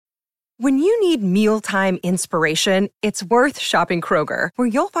When you need mealtime inspiration, it's worth shopping Kroger, where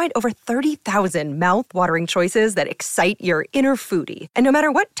you'll find over 30,000 mouth-watering choices that excite your inner foodie. And no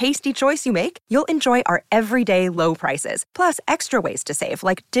matter what tasty choice you make, you'll enjoy our everyday low prices, plus extra ways to save,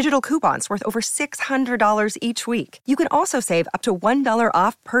 like digital coupons worth over $600 each week. You can also save up to $1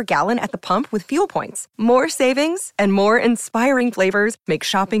 off per gallon at the pump with fuel points. More savings and more inspiring flavors make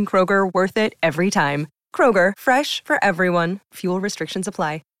shopping Kroger worth it every time. Kroger, fresh for everyone. Fuel restrictions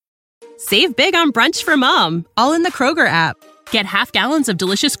apply. Save big on brunch for mom, all in the Kroger app. Get half gallons of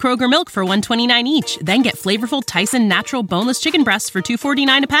delicious Kroger milk for $1.29 each. Then get flavorful Tyson natural boneless chicken breasts for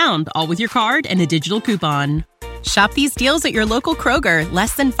 $2.49 a pound, all with your card and a digital coupon. Shop these deals at your local Kroger,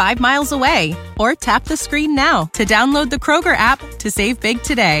 less than 5 miles away. Or tap the screen now to download the Kroger app to save big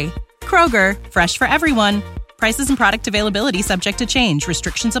today. Kroger, fresh for everyone. Prices and product availability subject to change.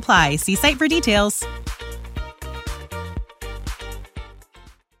 Restrictions apply. See site for details.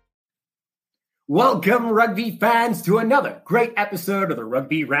 Welcome, rugby fans, to another great episode of the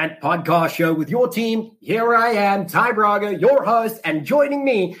Rugby Rant podcast show with your team. Here I am, Ty Braga, your host, and joining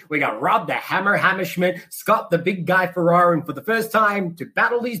me, we got Rob the Hammer Hammerschmidt, Scott the Big Guy Ferraro, and for the first time to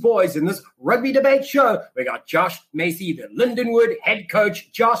battle these boys in this rugby debate show, we got Josh Macy, the Lindenwood head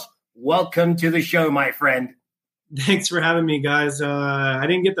coach. Josh, welcome to the show, my friend. Thanks for having me, guys. I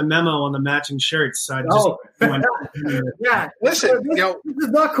didn't get the memo on the matching shirts. So I just yeah. Listen, this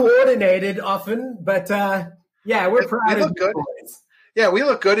is not coordinated often, but yeah, we're proud of good. Boys. Yeah, we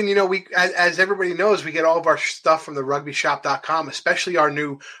look good, and we, as everybody knows, we get all of our stuff from the rugbyshop.com, especially our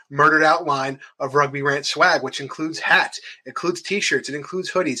new murdered out line of Rugby Rant swag, which includes hats, includes t-shirts, it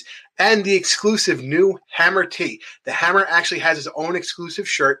includes hoodies, and the exclusive new Hammer tee. The Hammer actually has his own exclusive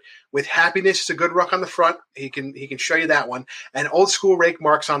shirt with happiness. It's a good ruck on the front. He can show you that one, and old school rake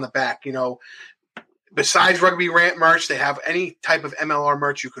marks on the back. Besides Rugby Rant merch, they have any type of MLR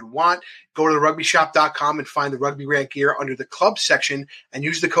merch you could want. Go to the rugbyshop.com and find the Rugby Rant gear under the club section and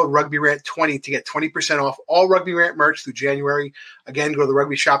use the code RugbyRant20 to get 20% off all Rugby Rant merch through January. Again, go to the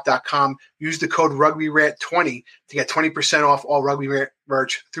rugbyshop.com, use the code RugbyRant20 to get 20% off all Rugby Rant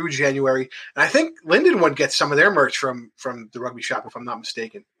merch through January. And I think Lindenwood gets some of their merch from the Rugby Shop, if I'm not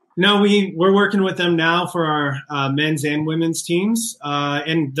mistaken. No, we're working with them now for our men's and women's teams.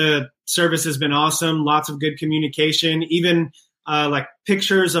 And the service has been awesome. Lots of good communication, even like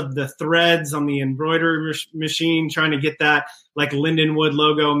pictures of the threads on the embroidery machine, trying to get that like Lindenwood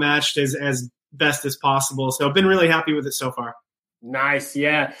logo matched as best as possible. So I've been really happy with it so far. Nice.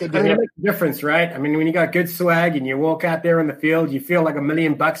 Yeah. It makes a difference, right? I mean, when you got good swag and you walk out there in the field, you feel like $1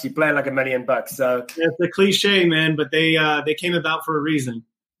 million, you play like $1 million. So it's a cliche, man, but they came about for a reason.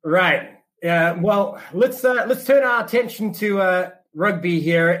 Right. Well, let's turn our attention to rugby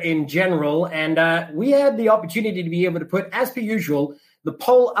here in general. And we had the opportunity to be able to put, as per usual, the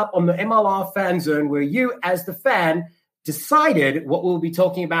poll up on the MLR fan zone where you, as the fan, decided what we'll be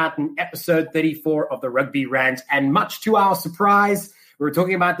talking about in episode 34 of the Rugby Rant. And much to our surprise, we were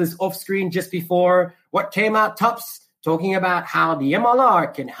talking about this off screen just before. What came out tops? Talking about how the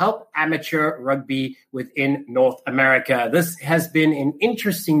MLR can help amateur rugby within North America. This has been an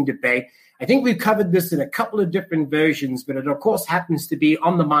interesting debate. I think we've covered this in a couple of different versions, but it, of course, happens to be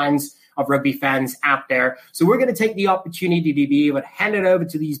on the minds of rugby fans out there. So we're going to take the opportunity to be able to hand it over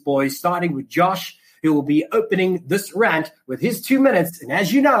to these boys, starting with Josh, who will be opening this rant with his 2 minutes. And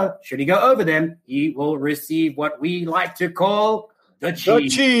as you know, should he go over them, he will receive what we like to call the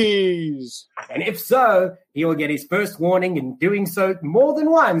cheese. And if so, he will get his first warning, and doing so more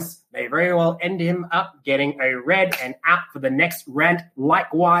than once may very well end him up getting a red and out for the next rant.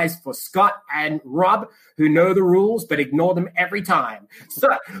 Likewise for Scott and Rob, who know the rules but ignore them every time.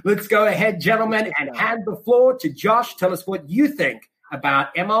 So let's go ahead, gentlemen, and hand the floor to Josh. Tell us what you think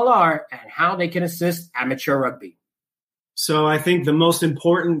about MLR and how they can assist amateur rugby. So I think the most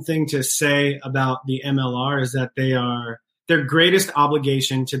important thing to say about the MLR is that their greatest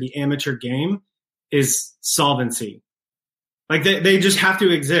obligation to the amateur game is solvency. Like they just have to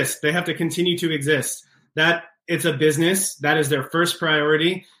exist. They have to continue to exist. That it's a business. That is their first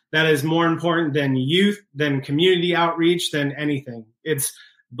priority. That is more important than youth, than community outreach, than anything. It's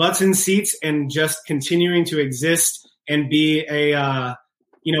butts in seats and just continuing to exist and be an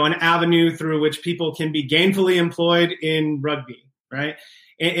avenue through which people can be gainfully employed in rugby, right?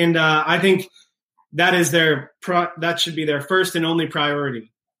 And I think that is that should be their first and only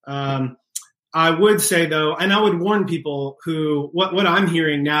priority. I would say though, and I would warn people who what I'm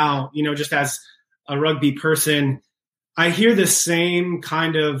hearing now, just as a rugby person, I hear the same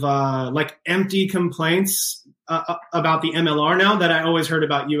kind of like empty complaints about the MLR now that I always heard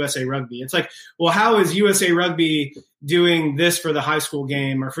about USA Rugby. It's like, well, how is USA Rugby doing this for the high school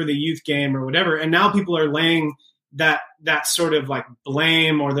game or for the youth game or whatever? And now people are laying that sort of like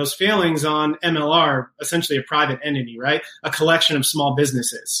blame or those failings on MLR, essentially a private entity, right? A collection of small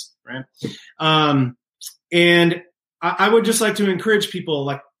businesses, right? And I would just like to encourage people,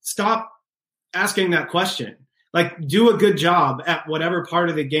 like, stop asking that question. Like, do a good job at whatever part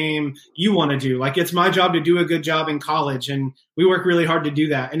of the game you want to do. Like, it's my job to do a good job in college, and we work really hard to do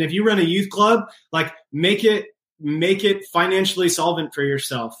that. And if you run a youth club, like, make it financially solvent for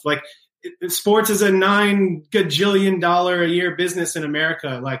yourself. Like, sports is a $9 gajillion a year business in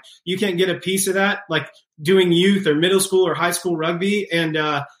America. Like, you can't get a piece of that, like doing youth or middle school or high school rugby. And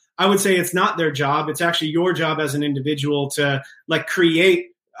I would say it's not their job. It's actually your job as an individual to like create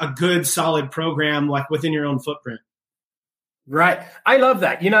a good, solid program like within your own footprint. Right. I love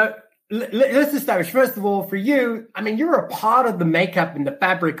that. You know, let's establish, first of all, for you, I mean, you're a part of the makeup and the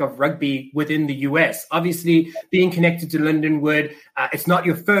fabric of rugby within the US. Obviously, being connected to Lindenwood, it's not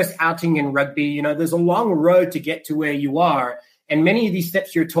your first outing in rugby. You know, there's a long road to get to where you are. And many of these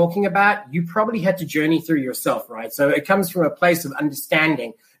steps you're talking about, you probably had to journey through yourself, right? So it comes from a place of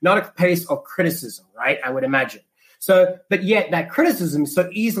understanding, not a place of criticism, right? I would imagine. So, but yet that criticism is so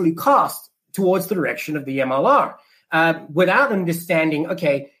easily cast towards the direction of the MLR without understanding,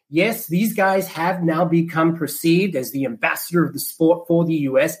 okay, yes, these guys have now become perceived as the ambassador of the sport for the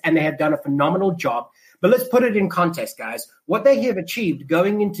US, and they have done a phenomenal job. But let's put it in context, guys. What they have achieved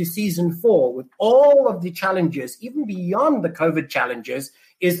going into season 4 with all of the challenges, even beyond the COVID challenges,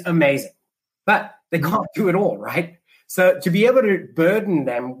 is amazing. But they can't do it all, right? So to be able to burden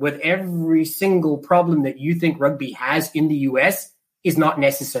them with every single problem that you think rugby has in the US is not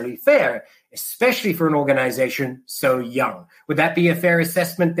necessarily fair, especially for an organization so young. Would that be a fair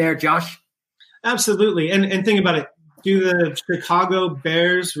assessment there, Josh? Absolutely. And think about it. Do the Chicago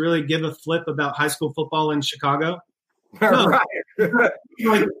Bears really give a flip about high school football in Chicago? No.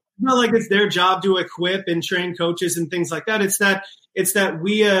 Right. Not like it's their job to equip and train coaches and things like that. It's that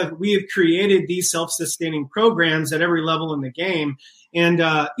we have created these self-sustaining programs at every level in the game. And,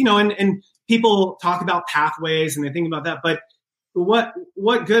 and people talk about pathways and they think about that, but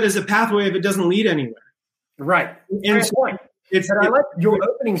what good is a pathway if it doesn't lead anywhere? Right. And so I like your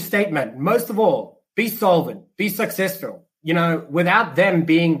opening statement. Most of all, be solvent, be successful. You know, without them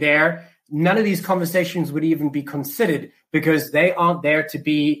being there, none of these conversations would even be considered because they aren't there to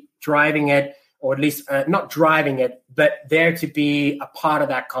be driving it, or at least not driving it, but there to be a part of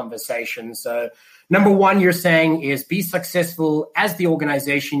that conversation. So number one, you're saying is be successful as the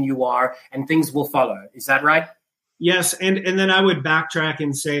organization you are, and things will follow. Is that right? Yes. And then I would backtrack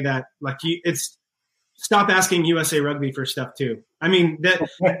and say that it's stop asking USA Rugby for stuff too. I mean,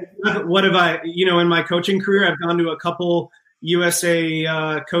 what have I, in my coaching career, I've gone to a couple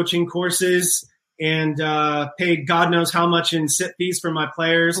USA coaching courses and paid God knows how much in sit fees for my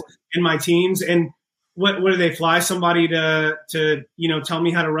players and my teams. And what do they fly somebody to tell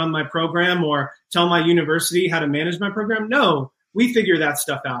me how to run my program or tell my university how to manage my program? No, we figure that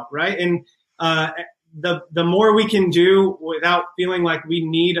stuff out, right? And the more we can do without feeling like we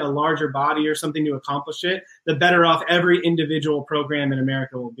need a larger body or something to accomplish it, the better off every individual program in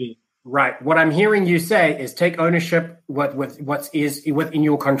America will be. Right. What I'm hearing you say is take ownership what is within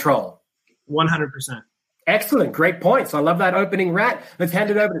your control. 100%. Excellent. Great points. I love that opening rant. Let's hand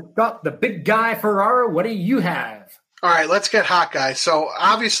it over to Scott, the big guy Ferrara. What do you have? All right, let's get hot, guys. So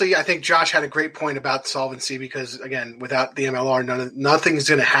obviously, I think Josh had a great point about solvency because, again, without the MLR, nothing's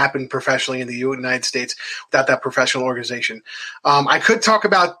going to happen professionally in the United States without that professional organization. I could talk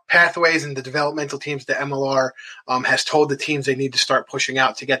about pathways and the developmental teams the MLR has told the teams they need to start pushing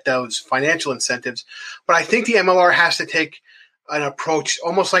out to get those financial incentives. But I think the MLR has to take an approach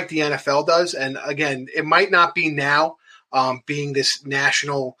almost like the NFL does. And, again, it might not be now being this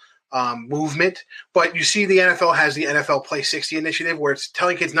national movement, but you see the NFL has the NFL Play 60 initiative where it's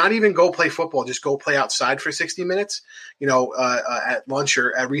telling kids not even go play football, just go play outside for 60 minutes, at lunch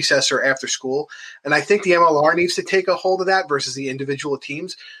or at recess or after school. And I think the MLR needs to take a hold of that versus the individual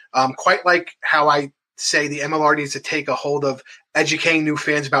teams. Quite like how I say the MLR needs to take a hold of educating new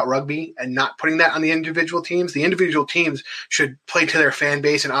fans about rugby and not putting that on the individual teams. The individual teams should play to their fan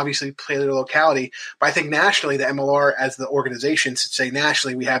base and obviously play to their locality. But I think nationally, the MLR as the organization should say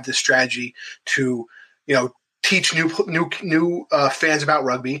nationally, we have this strategy to, teach new fans about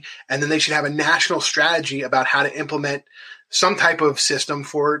rugby. And then they should have a national strategy about how to implement some type of system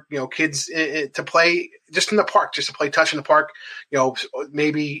for, kids to play just in the park, just to play touch in the park,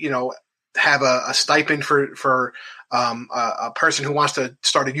 maybe, have a stipend for a person who wants to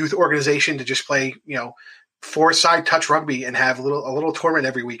start a youth organization to just play, four-side touch rugby and have a little tournament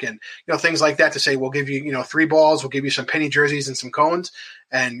every weekend. Things like that to say, we'll give you, 3 balls, we'll give you some penny jerseys and some cones.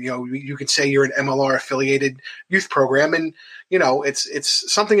 And, you can say you're an MLR affiliated youth program. And,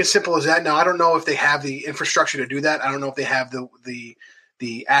 it's something as simple as that. Now, I don't know if they have the infrastructure to do that. I don't know if they have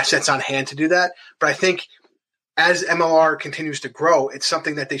the assets on hand to do that. But I think as MLR continues to grow, it's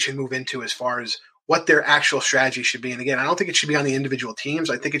something that they should move into as far as what their actual strategy should be. And again, I don't think it should be on the individual teams.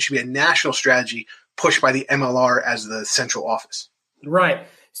 I think it should be a national strategy pushed by the MLR as the central office. Right.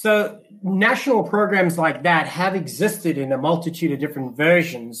 So national programs like that have existed in a multitude of different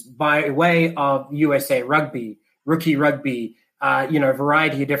versions by way of USA Rugby, Rookie Rugby,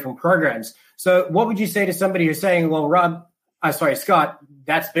 variety of different programs. So what would you say to somebody who's saying, well, Scott,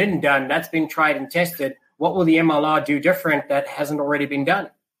 that's been done, that's been tried and tested. What will the MLR do different that hasn't already been done?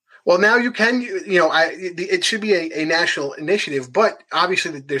 Well, now you can, it should be a national initiative, but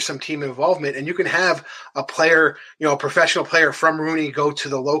obviously there's some team involvement, and you can have a player, a professional player from Rooney go to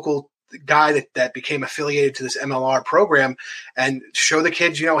the local guy that became affiliated to this MLR program and show the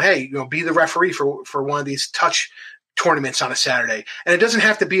kids, hey, be the referee for one of these touch tournaments on a Saturday. And it doesn't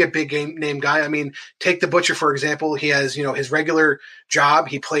have to be a big name guy. I mean, take the Butcher, for example. He has, his regular job.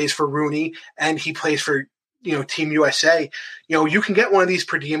 He plays for Rooney and he plays for, Team USA. You can get one of these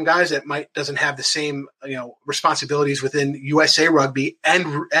per diem guys that doesn't have the same, responsibilities within USA Rugby and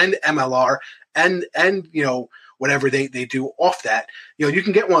MLR and whatever they do off that. You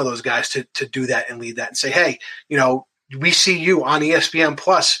can get one of those guys to do that and lead that and say, hey, we see you on ESPN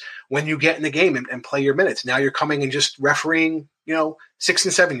Plus when you get in the game and play your minutes. Now you're coming and just refereeing, 6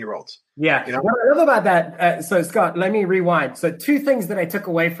 and 7 year olds. Yeah. What I love about that, so Scott, let me rewind. So 2 things that I took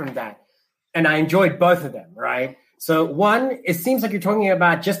away from that, and I enjoyed both of them, right? So one, it seems like you're talking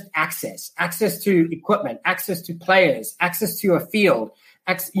about just access to equipment, access to players, access to a field,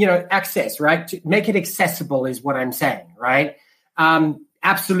 access, right? To make it accessible is what I'm saying, right?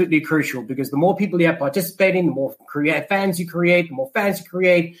 Absolutely crucial, because the more people you have participating, the more fans you create,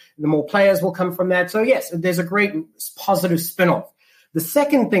 the more players will come from that. So yes, there's a great positive spin-off. The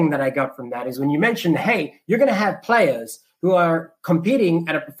second thing that I got from that is when you mentioned, hey, you're going to have players who are competing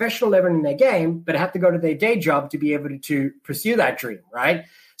at a professional level in their game, but have to go to their day job to be able to pursue that dream, right?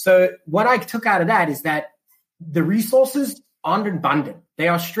 So what I took out of that is that the resources aren't abundant. They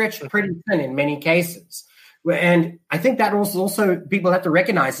are stretched pretty thin in many cases. And I think that also people have to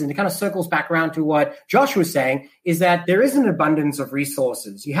recognize, and it kind of circles back around to what Josh was saying, is that there is an abundance of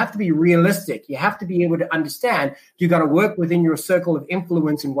resources. You have to be realistic. You have to be able to understand you got to work within your circle of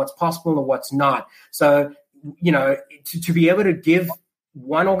influence and what's possible and what's not. So, to be able to give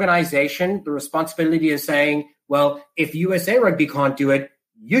one organization the responsibility of saying, well, if USA Rugby can't do it,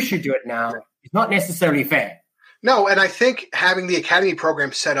 you should do it now, it's not necessarily fair. No, and I think having the academy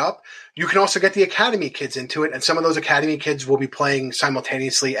program set up, you can also get the academy kids into it, and some of those academy kids will be playing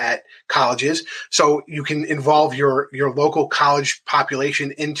simultaneously at colleges. So you can involve your local college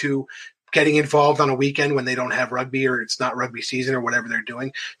population into getting involved on a weekend when they don't have rugby or it's not rugby season or whatever they're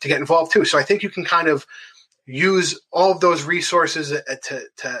doing to get involved too. So I think you can kind of use all of those resources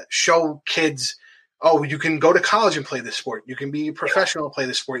to show kids, oh, you can go to college and play this sport. You can be a professional and play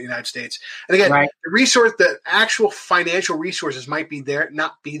this sport in the United States. And again, right. The actual financial resources might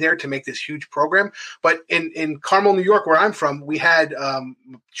not be there to make this huge program. But in Carmel, New York, where I'm from, we had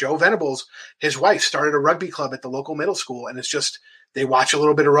Joe Venables, his wife, started a rugby club at the local middle school. And it's just, they watch a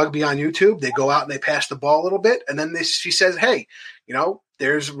little bit of rugby on YouTube. They go out and they pass the ball a little bit. And then she says, hey,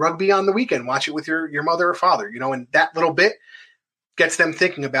 there's rugby on the weekend. Watch it with your mother or father, and that little bit gets them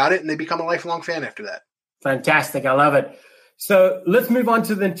thinking about it, and they become a lifelong fan after that. Fantastic. I love it. So let's move on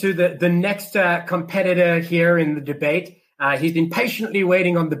to the next competitor here in the debate. He's been patiently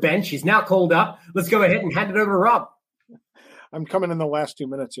waiting on the bench. He's now called up. Let's go ahead and hand it over to Rob. I'm coming in the last 2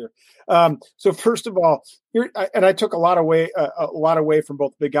 minutes here. So first of all, I took a lot away from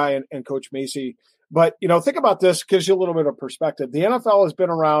both Big Guy and Coach Macy. But, think about this, gives you a little bit of perspective. The NFL has been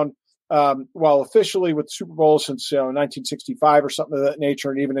around, officially with Super Bowl since 1965 or something of that nature,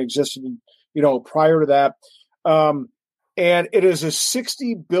 and even existed, prior to that. And it is a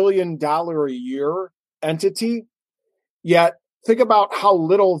 $60 billion a year entity. Yet think about how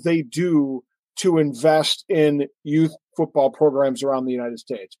little they do to invest in youth football programs around the United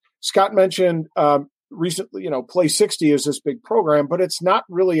States. Scott mentioned recently, Play 60 is this big program, but it's not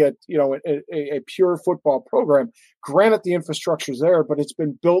really a pure football program. Granted, the infrastructure is there, but it's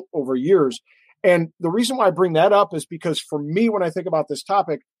been built over years. And the reason why I bring that up is because for me, when I think about this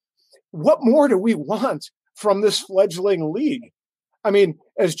topic, what more do we want from this fledgling league? I mean,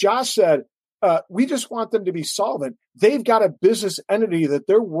 as Josh said, We just want them to be solvent. They've got a business entity that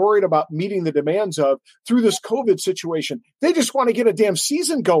they're worried about meeting the demands of through this COVID situation. They just want to get a damn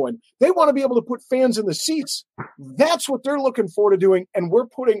season going. They want to be able to put fans in the seats. That's what they're looking forward to doing. And we're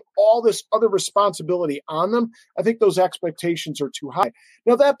putting all this other responsibility on them. I think those expectations are too high.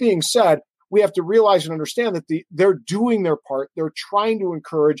 Now, that being said, we have to realize and understand that they're doing their part. They're trying to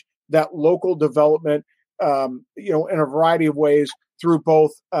encourage that local development, in a variety of ways, through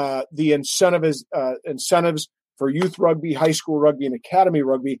both the incentives for youth rugby, high school rugby, and academy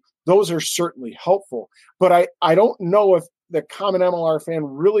rugby. Those are certainly helpful. But I don't know if the common MLR fan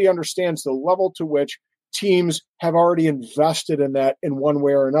really understands the level to which teams have already invested in that in one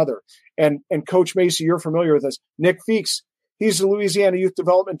way or another. And Coach Macy, you're familiar with this. Nick Feeks, he's the Louisiana Youth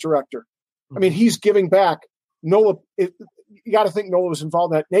Development Director. I mean, he's giving back. Nola, you got to think Nola was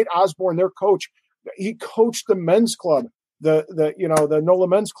involved in that. Nate Osborne, their coach, he coached the men's club. The NOLA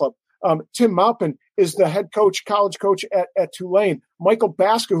Men's Club. Tim Maupin is the head coach, college coach at Tulane. Michael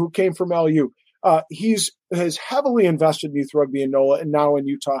Baska, who came from LU, has heavily invested in youth rugby in NOLA and now in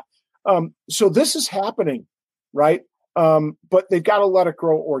Utah. So this is happening, right? But they've got to let it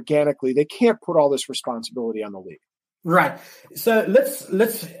grow organically. They can't put all this responsibility on the league. Right. So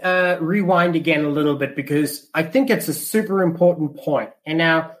let's rewind again a little bit, because I think it's a super important point. And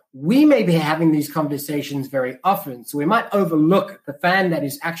now, we may be having these conversations very often, so we might overlook the fan that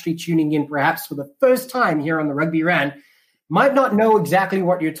is actually tuning in perhaps for the first time here on the Rugby Rant, might not know exactly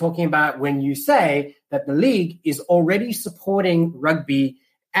what you're talking about when you say that the league is already supporting rugby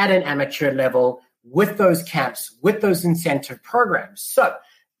at an amateur level with those camps, with those incentive programs. So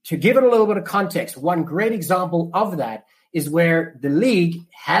to give it a little bit of context, one great example of that is where the league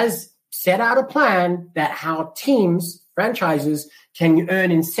has set out a plan that how teams, franchises, can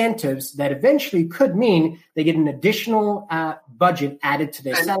earn incentives that eventually could mean they get an additional budget added to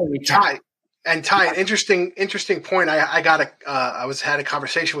their salary cap. Ty, interesting point. I had a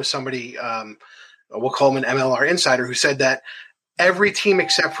conversation with somebody, we'll call him an MLR insider, who said that every team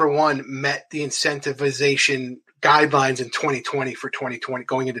except for one met the incentivization guidelines in 2020 for 2020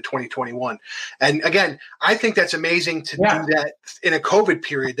 going into 2021. And again, I think that's amazing to do that in a COVID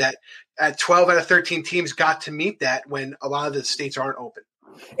period, that at 12 out of 13 teams got to meet that when a lot of the states aren't open.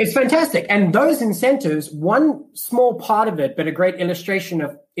 It's fantastic. And those incentives, one small part of it, but a great illustration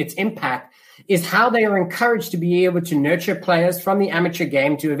of its impact, is how they are encouraged to be able to nurture players from the amateur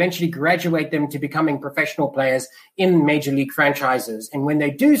game to eventually graduate them to becoming professional players in major league franchises. And when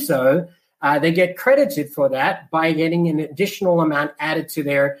they do so, they get credited for that by getting an additional amount added to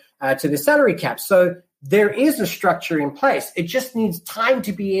their salary cap. So there is a structure in place. It just needs time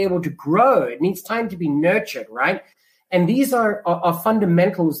to be able to grow. It needs time to be nurtured, right? And these are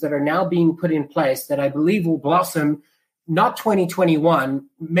fundamentals that are now being put in place that I believe will blossom not 2021,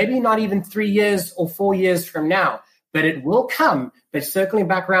 maybe not even 3 years or 4 years from now, but it will come. But circling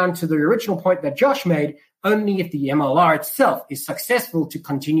back around to the original point that Josh made, only if the MLR itself is successful to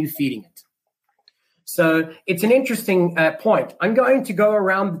continue feeding it. So it's an interesting point. I'm going to go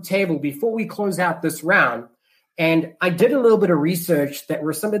around the table before we close out this round. And I did a little bit of research that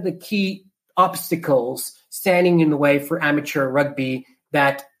were some of the key obstacles standing in the way for amateur rugby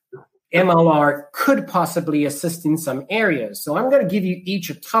that MLR could possibly assist in some areas. So I'm going to give you each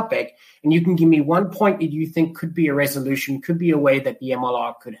a topic, and you can give me one point that you think could be a resolution, could be a way that the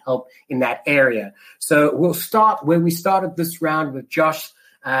MLR could help in that area. So we'll start where we started this round with Josh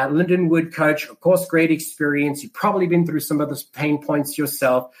Lindenwood, coach, of course, great experience. You've probably been through some of those pain points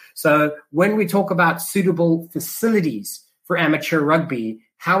yourself. So when we talk about suitable facilities for amateur rugby,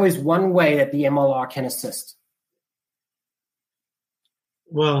 how is one way that the MLR can assist?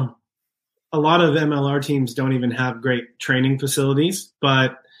 Well, a lot of MLR teams don't even have great training facilities,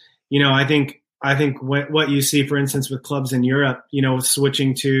 but I think what you see, for instance, with clubs in Europe,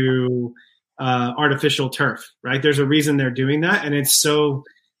 switching to artificial turf, right? There's a reason they're doing that, and it's so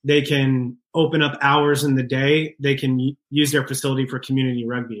they can open up hours in the day. They can use their facility for community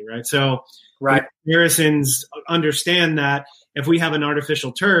rugby, right? So, right, Harrisons understand that if we have an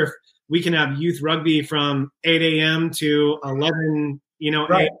artificial turf, we can have youth rugby from 8 a.m. to 11,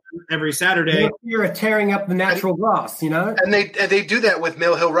 right, every Saturday. You're tearing up the natural grass, And they do that with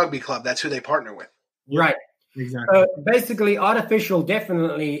Mill Hill Rugby Club. That's who they partner with. Right. Exactly. So basically, artificial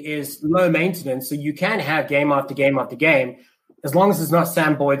definitely is low maintenance, so you can have game after game after game, as long as it's not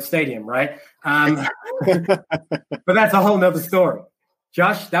Sam Boyd Stadium, right? But that's a whole nother story.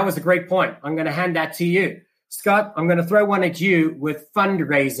 Josh, that was a great point. I'm going to hand that to you. Scott, I'm going to throw one at you with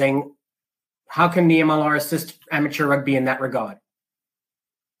fundraising. How can the MLR assist amateur rugby in that regard?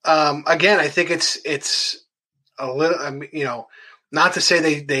 Again, I think it's a little, Not to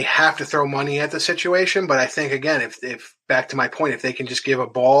say they have to throw money at the situation, but I think, again, if back to my point, if they can just give a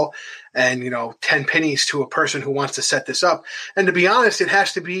ball and, 10 pennies to a person who wants to set this up. And to be honest, it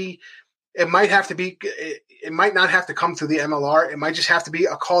might not have to come through the MLR. It might just have to be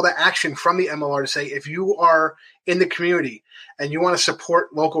a call to action from the MLR to say, if you are in the community and you want to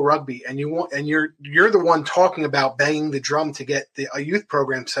support local rugby and you're the one talking about banging the drum to get a youth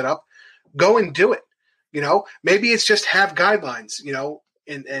program set up, go and do it. Maybe it's just have guidelines,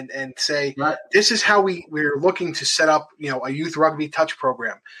 and say, right, this is how we're looking to set up, a youth rugby touch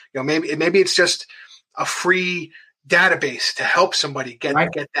program. Maybe it's just a free database to help somebody get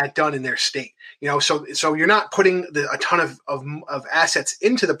that done in their state. So you're not putting a ton of assets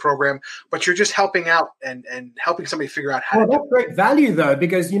into the program, but you're just helping out and helping somebody figure out how to do it. That's great value, though,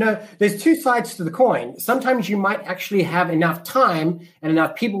 because, there's two sides to the coin. Sometimes you might actually have enough time and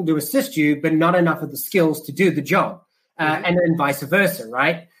enough people to assist you, but not enough of the skills to do the job, and then vice versa,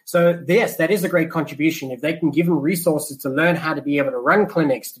 right? So, yes, that is a great contribution. If they can give them resources to learn how to be able to run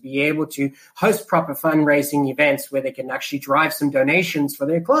clinics, to be able to host proper fundraising events where they can actually drive some donations for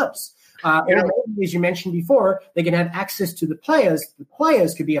their clubs. Or maybe, as you mentioned before, they can have access to the players. The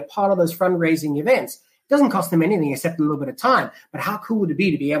players could be a part of those fundraising events. It doesn't cost them anything except a little bit of time. But how cool would it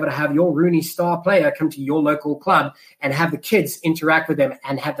be to be able to have your Rooney star player come to your local club and have the kids interact with them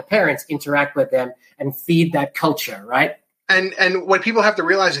and have the parents interact with them and feed that culture, right? And what people have to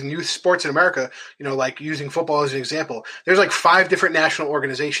realize in youth sports in America, like using football as an example, there's like 5 different national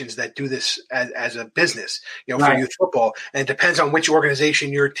organizations that do this as a business, for youth football. And it depends on which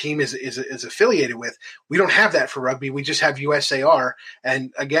organization your team is affiliated with. We don't have that for rugby. We just have USAR.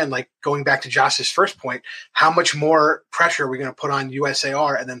 And again, like going back to Josh's first point, how much more pressure are we going to put on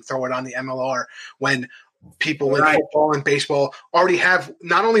USAR and then throw it on the MLR when people in football and baseball already have,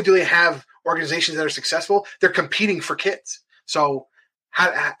 not only do they have organizations that are successful, they're competing for kids. So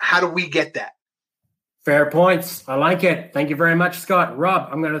how do we get that? Fair points. I like it. Thank you very much, Scott. Rob,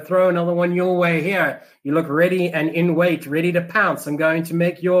 I'm going to throw another one your way here. You look ready and in weight, ready to pounce. I'm going to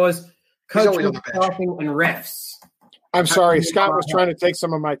make yours coaching, staffing, and refs. I'm sorry. Scott was trying to take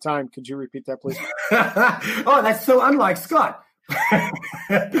some of my time. Could you repeat that, please? Oh, that's so unlike Scott.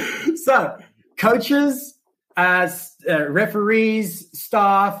 So coaches, referees,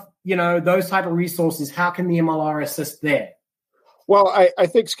 staff, those type of resources, how can the MLR assist there? Well, I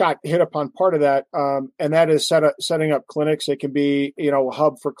think Scott hit upon part of that, and that is setting up clinics. It can be, a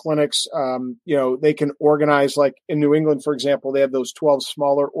hub for clinics. They can organize, like in New England, for example, they have those 12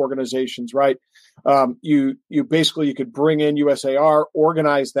 smaller organizations, right? You could bring in USAR,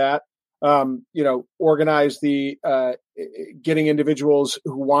 organize that, organize the getting individuals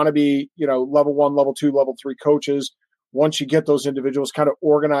who want to be, level 1, level 2, level 3 coaches. Once you get those individuals, kind of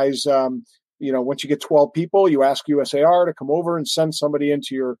organize, once you get 12 people, you ask USAR to come over and send somebody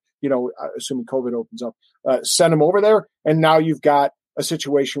into your, assuming COVID opens up, send them over there. And now you've got a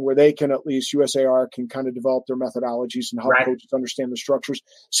situation where they can, at least USAR can kind of develop their methodologies and help coaches understand the structures.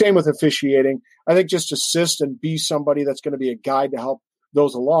 Same with officiating. I think just assist and be somebody that's going to be a guide to help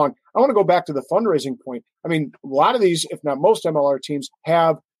those along. I want to go back to the fundraising point. I mean, a lot of these, if not most MLR teams,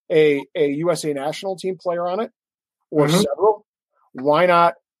 have a USA national team player on it, or several. Why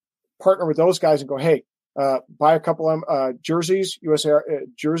not partner with those guys and go, hey, buy a couple of jerseys, USA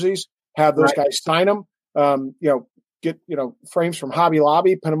jerseys, have those guys sign them, get, frames from Hobby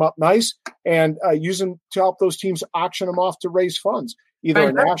Lobby, put them up nice, and use them to help those teams auction them off to raise funds, either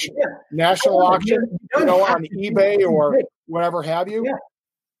a national auction, on eBay or whatever have you. Yeah.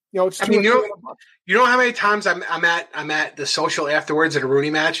 It's you know how many times I'm at the social afterwards at a Rooney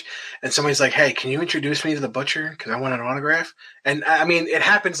match, and somebody's like, "Hey, can you introduce me to the butcher? Because I want an autograph." And I mean, it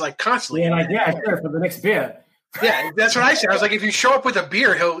happens like constantly. Yeah, sure, for the next beer. Yeah, that's what I said. I was like, if you show up with a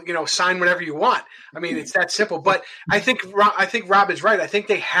beer, he'll sign whatever you want. I mean, it's that simple. But I think Rob is right. I think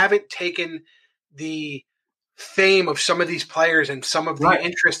they haven't taken the fame of some of these players and some of the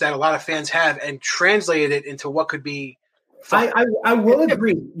interest that a lot of fans have and translated it into what could be. I will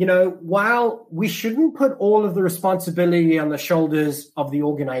agree. While we shouldn't put all of the responsibility on the shoulders of the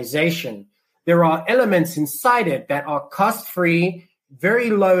organization, there are elements inside it that are cost-free, very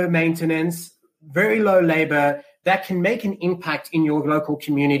low maintenance, very low labor, that can make an impact in your local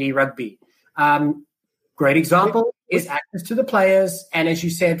community rugby. Great example is access to the players. And as you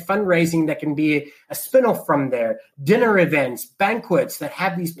said, fundraising that can be a spin-off from there, dinner events, banquets that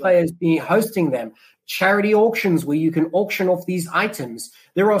have these players be hosting them, charity auctions where you can auction off these items.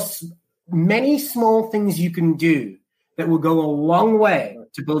 There are many small things you can do that will go a long way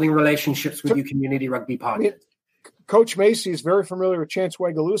to building relationships with your community rugby partners. Coach Macy is very familiar with Chance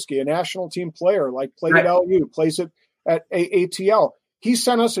Wagalewski, a national team player, played at LU, plays at at ATL. He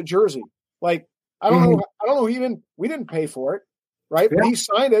sent us a jersey. Like, I don't know. We didn't pay for it, right? Yeah. But he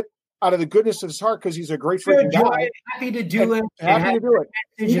signed it out of the goodness of his heart because he's a great freaking guy. Happy to do it.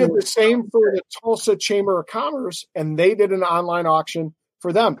 He did the same for the Tulsa Chamber of Commerce, and they did an online auction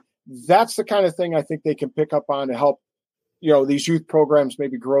for them. That's the kind of thing I think they can pick up on to help, these youth programs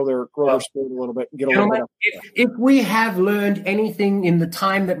maybe grow their spirit a little bit and get a little bit up. If we have learned anything in the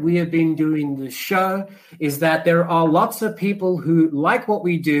time that we have been doing the show, is that there are lots of people who like what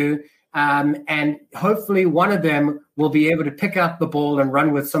we do, and hopefully one of them will be able to pick up the ball and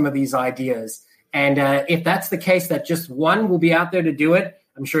run with some of these ideas. And if that's the case, that just one will be out there to do it,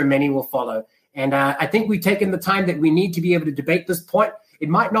 I'm sure many will follow. And I think we've taken the time that we need to be able to debate this point. It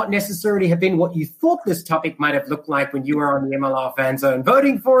might not necessarily have been what you thought this topic might have looked like when you were on the MLR Fan Zone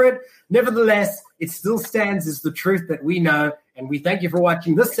voting for it. Nevertheless, it still stands as the truth that we know. And we thank you for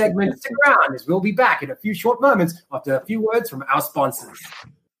watching this segment. Stick around, as we'll be back in a few short moments after a few words from our sponsors.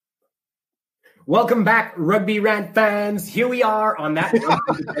 Welcome back, Rugby Rant fans. Here we are on that.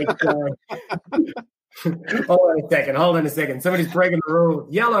 Hold on a second. Somebody's breaking the rule.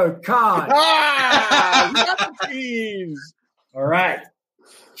 Yellow card. All right.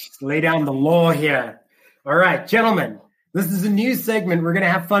 Just lay down the law here. All right, gentlemen. This is a new segment we're going to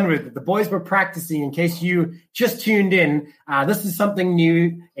have fun with. The boys were practicing in case you just tuned in. This is something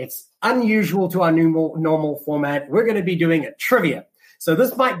new. It's unusual to our normal format. We're going to be doing a trivia. So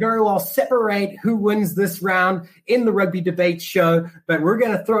this might very well separate who wins this round in the Rugby Debate show, but we're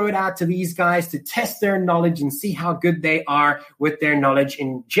going to throw it out to these guys to test their knowledge and see how good they are with their knowledge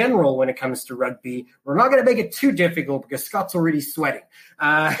in general when it comes to rugby. We're not going to make it too difficult because Scott's already sweating.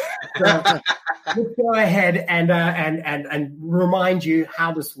 So let's go ahead and remind you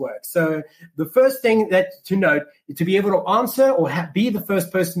how this works. So the first thing to note, to be able to answer or be the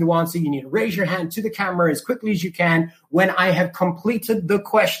first person to answer, you need to raise your hand to the camera as quickly as you can when I have completed the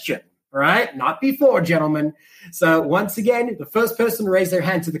question, right? Not before, gentlemen. So once again, the first person to raise their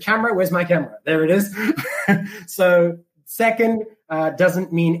hand to the camera, where's my camera? There it is. So second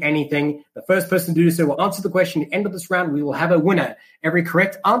doesn't mean anything. The first person to do so will answer the question. At the end of this round, we will have a winner. Every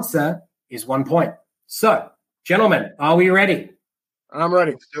correct answer is 1 point. So, gentlemen, are we ready? I'm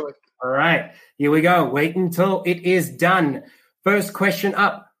ready. Let's do it. All right, here we go. Wait until it is done. First question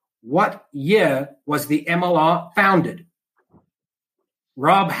up. What year was the MLR founded?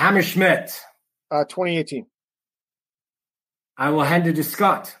 Rob Hammerschmidt. 2018. I will hand it to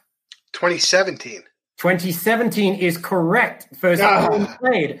Scott. 2017. 2017 is correct. First game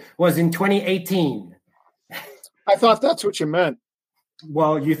played was in 2018. I thought that's what you meant.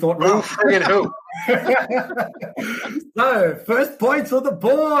 Well, you thought wrong. Who? So, first points on the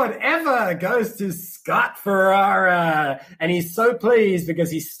board ever goes to Scott Ferrara. And he's so pleased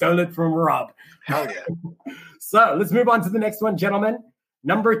because he stole it from Rob. Hell yeah. So, let's move on to the next one, gentlemen.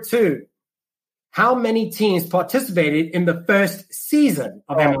 Number 2. How many teams participated in the first season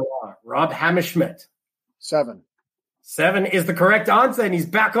of MLR? Rob Hammerschmidt. 7. 7 is the correct answer, and he's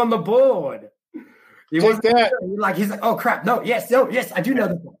back on the board. He's like, oh crap! No, yes, I do know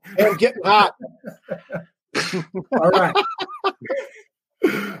this one. I'm getting hot. All right.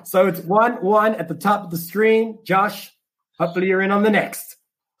 So it's 1-1 at the top of the screen. Josh, hopefully you're in on the next.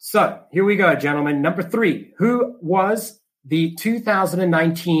 So here we go, gentlemen. Number 3. Who was the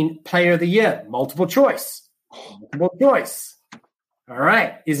 2019 Player of the Year? Multiple choice. Multiple choice. All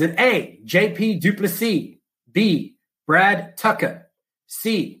right. Is it A, JP Duplessis, B, Brad Tucker,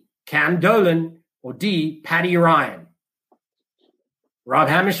 C, Cam Dolan, or D, Paddy Ryan? Rob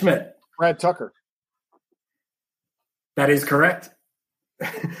Hammerschmidt. Brad Tucker. That is correct.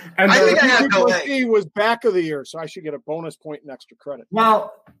 And he was back of the year, so I should get a bonus point and extra credit.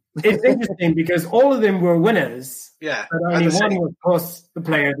 Well, it's interesting because all of them were winners. Yeah. But only one was, of course, the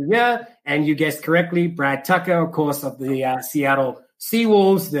Player of the Year. And you guessed correctly, Brad Tucker, of course, of the Seattle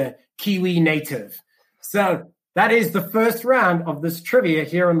Seawolves, the Kiwi native. So that is the first round of this trivia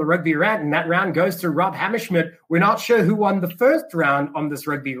here on the Rugby Rant, and that round goes to Rob Hammerschmidt. We're not sure who won the first round on this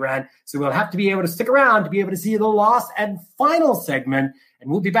Rugby Rant, so we'll have to be able to stick around to be able to see the last and final segment, and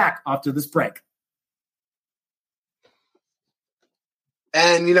we'll be back after this break.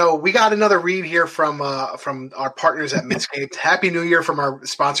 And, we got another read here from our partners at Manscaped. Happy New Year from our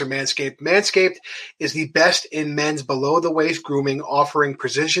sponsor, Manscaped. Manscaped is the best in men's below-the-waist grooming, offering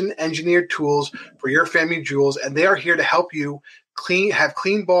precision-engineered tools for your family jewels, and they are here to help you have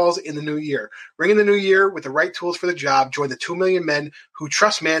clean balls in the new year. Ring in the new year with the right tools for the job. Join the 2 million men who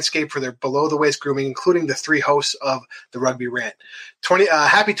trust Manscaped for their below-the-waist grooming, including the 3 hosts of the Rugby Rant.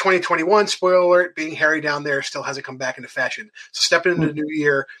 Happy 2021. Spoiler alert, being hairy down there still hasn't come back into fashion. So stepping into the new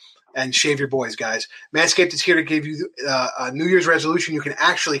year, and shave your boys, guys. Manscaped is here to give you a New Year's resolution you can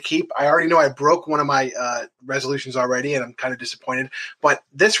actually keep. I already know I broke one of my resolutions already, and I'm kind of disappointed. But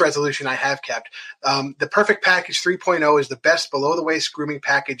this resolution I have kept. The Perfect Package 3.0 is the best below-the-waist grooming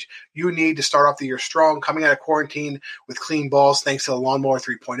package you need to start off the year strong, coming out of quarantine with clean balls thanks to the Lawnmower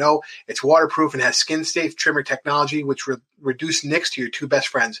 3.0. It's waterproof and has skin-safe trimmer technology, which reduce nicks to your two best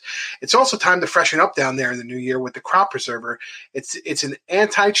friends. It's also time to freshen up down there in the new year with the Crop Preserver. It's an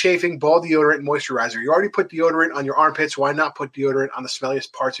anti-chafing ball deodorant and moisturizer. You already put deodorant on your armpits. Why not put deodorant on the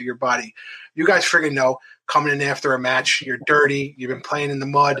smelliest parts of your body? You guys friggin' know, coming in after a match, you're dirty, you've been playing in the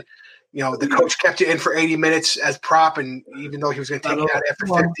mud. You know, the coach kept you in for 80 minutes as prop, and even though he was going to take you out after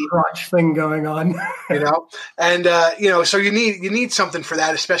 50. Crotch thing going on. You know? And, so you need something for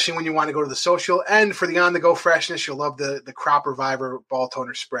that, especially when you want to go to the social. And for the on-the-go freshness, you'll love the Crop Reviver Ball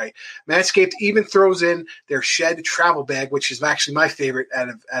Toner Spray. Manscaped even throws in their Shed Travel Bag, which is actually my favorite out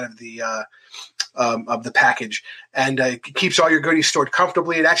of the package, and it keeps all your goodies stored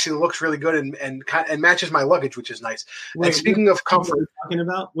comfortably. It actually looks really good and matches my luggage, which is nice. Wait, and speaking of comfort,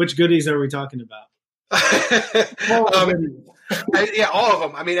 which goodies are we talking about? All of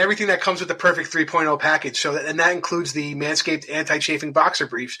them. I mean, everything that comes with the Perfect 3.0 package. And that includes the Manscaped anti-chafing boxer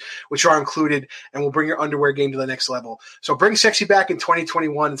briefs, which are included and will bring your underwear game to the next level. So bring sexy back in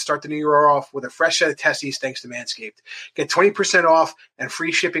 2021 and start the new year off with a fresh set of testes thanks to Manscaped. Get 20% off and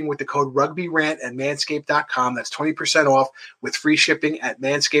free shipping with the code RugbyRant at manscaped.com. That's 20% off with free shipping at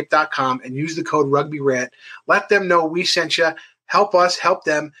manscaped.com, and use the code RugbyRant. Let them know we sent you. Help us, help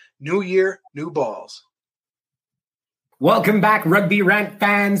them. New year, new balls. Welcome back, Rugby Rant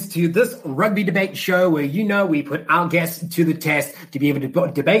fans, to this rugby debate show where we put our guests to the test to be able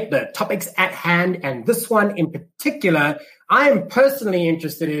to debate the topics at hand. And this one in particular, I am personally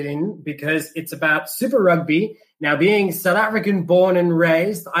interested in because it's about Super Rugby. Now, being South African born and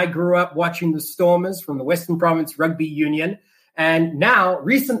raised, I grew up watching the Stormers from the Western Province Rugby Union. And now,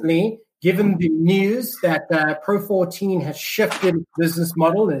 recently, given the news that Pro 14 has shifted business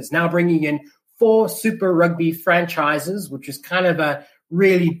model and is now bringing in 4 Super Rugby franchises, which is kind of a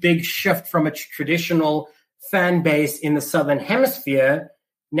really big shift from its traditional fan base in the Southern Hemisphere.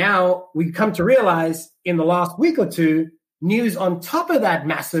 Now we come to realize in the last week or two, news on top of that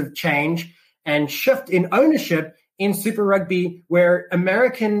massive change and shift in ownership in Super Rugby, where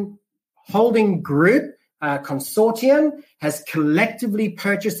American holding group consortium has collectively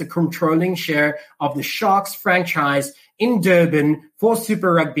purchased a controlling share of the Sharks franchise in Durban for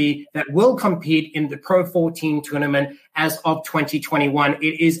Super Rugby that will compete in the Pro 14 tournament as of 2021.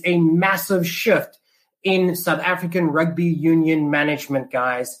 It is a massive shift in South African rugby union management,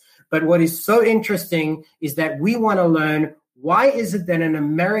 guys. But what is so interesting is that we want to learn, why is it that an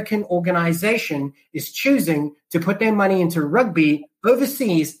American organization is choosing to put their money into rugby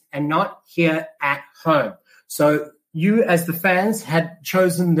overseas and not here at home? So you, as the fans, had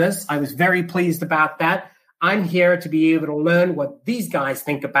chosen this. I was very pleased about that. I'm here to be able to learn what these guys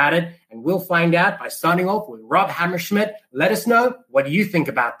think about it, and we'll find out by starting off with Rob Hammerschmidt. Let us know, what do you think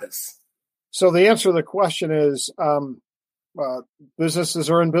about this? So the answer to the question is businesses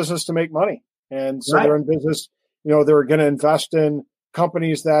are in business to make money. And so they're in business, they're going to invest in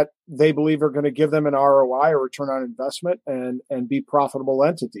companies that they believe are going to give them an ROI, or return on investment, and be profitable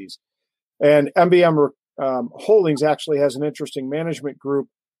entities. And MBM Holdings actually has an interesting management group.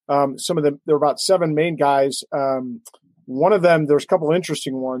 Some of them, there are about 7 main guys. One of them, there's a couple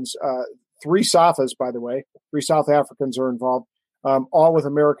interesting ones. 3 Safas, by the way, 3 South Africans are involved, all with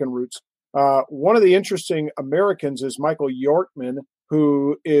American roots. One of the interesting Americans is Michael Yorkman,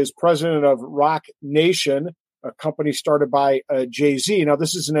 who is president of Rock Nation, a company started by Jay-Z. Now,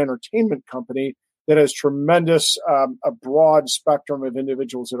 this is an entertainment company that has tremendous, a broad spectrum of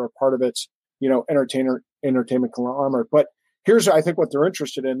individuals that are part of its, entertainment conglomerate. But here's, I think, what they're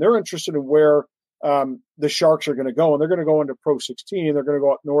interested in. They're interested in where the Sharks are going to go, and they're going to go into Pro 16. They're going to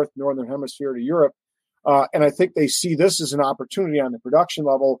go up northern hemisphere to Europe. And I think they see this as an opportunity on the production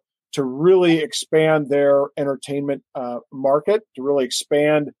level to really expand their entertainment market, to really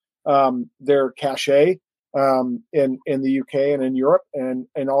expand their cachet in the UK and in Europe and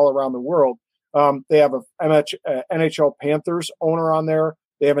all around the world. They have a NHL Panthers owner on there.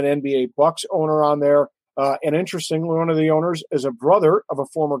 They have an NBA Bucks owner on there. And interestingly, one of the owners is a brother of a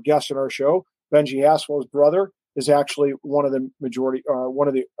former guest on our show. Benji Haswell's brother is actually one of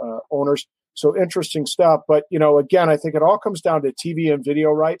the owners. So interesting stuff. But, again, I think it all comes down to TV and video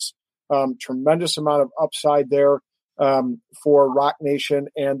rights. Tremendous amount of upside there for Rock Nation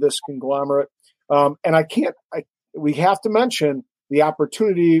and this conglomerate. And we have to mention the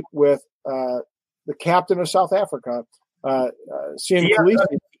opportunity with the captain of South Africa, Sean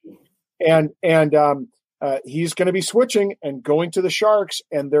Kolisi. He's going to be switching and going to the Sharks,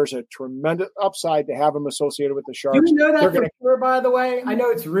 and there's a tremendous upside to have him associated with the Sharks. Do you know that for sure, by the way? I know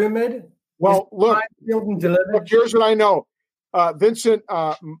it's rumored. Well, look, here's what I know. Vincent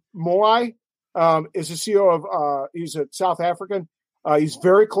Moai is the CEO of, he's a South African. He's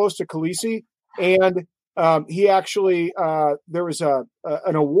very close to Khaleesi, and he actually, there was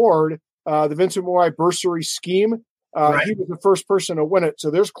an award, the Vincent Moai Bursary Scheme. Right. He was the first person to win it. So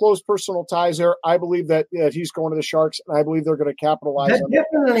there's close personal ties there. I believe that he's going to the Sharks, and I believe they're going to capitalize that on that.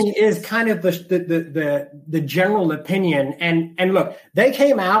 Definitely is kind of the general opinion. And look, they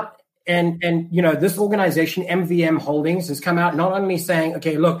came out and this organization, MVM Holdings, has come out not only saying,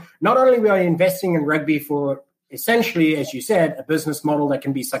 okay, look, not only we are investing in rugby for essentially, as you said, a business model that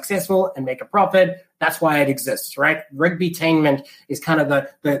can be successful and make a profit. That's why it exists, right? Rugbytainment is kind of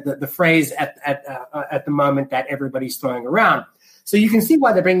the phrase at the moment that everybody's throwing around. So you can see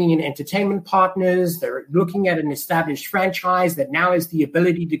why they're bringing in entertainment partners. They're looking at an established franchise that now has the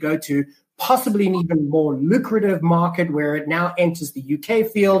ability to go to possibly an even more lucrative market where it now enters the UK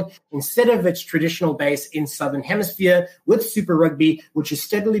field instead of its traditional base in Southern Hemisphere with Super Rugby, which has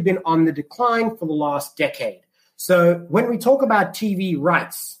steadily been on the decline for the last decade. So when we talk about TV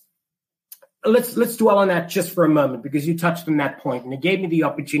rights, let's dwell on that just for a moment because you touched on that point and it gave me the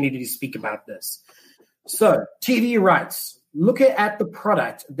opportunity to speak about this. So TV rights, look at the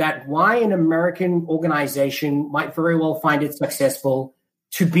product that why an American organization might very well find it successful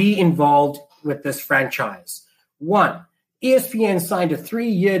to be involved with this franchise. One, ESPN signed a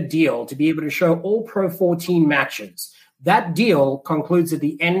 3-year deal to be able to show all Pro 14 matches. That deal concludes at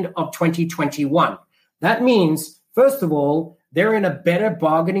the end of 2021. That means, first of all, they're in a better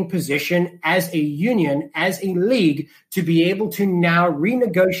bargaining position as a union, as a league, to be able to now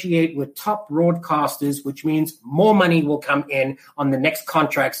renegotiate with top broadcasters, which means more money will come in on the next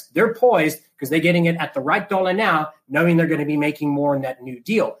contracts. They're poised because they're getting it at the right dollar now, knowing they're going to be making more in that new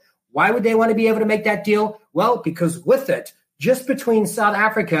deal. Why would they want to be able to make that deal? Well, because with it, just between South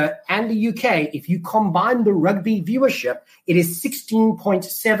Africa and the UK, if you combine the rugby viewership, it is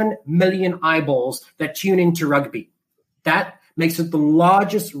 16.7 million eyeballs that tune into rugby. That makes it the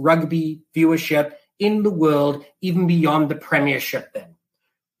largest rugby viewership in the world, even beyond the Premiership then.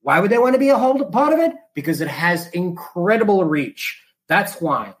 Why would they want to be a whole part of it? Because it has incredible reach. That's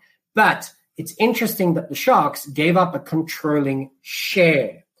why. But it's interesting that the Sharks gave up a controlling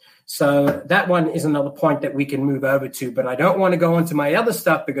share. So that one is another point that we can move over to, but I don't want to go into my other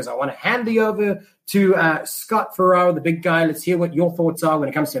stuff because I want to hand you over to Scott Farrar, the big guy. Let's hear what your thoughts are when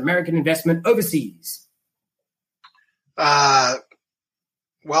it comes to American investment overseas. Well,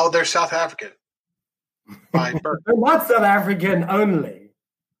 they're South African. By birth. They're not South African only.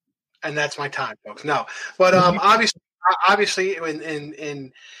 And that's my time, folks. No, but obviously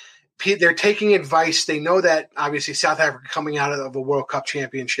in they're taking advice. They know that obviously South Africa coming out of a World Cup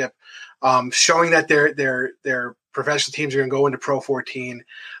championship, showing that their professional teams are going to go into Pro 14.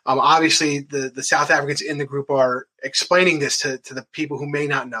 Obviously, the South Africans in the group are explaining this to the people who may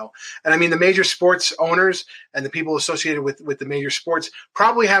not know. And I mean, the major sports owners and the people associated with the major sports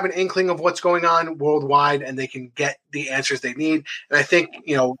probably have an inkling of what's going on worldwide, and they can get the answers they need. And I think,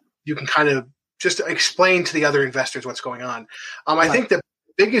 you can kind of just explain to the other investors what's going on. I think the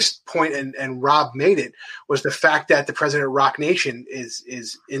biggest point, and Rob made it, was the fact that the president of Rock Nation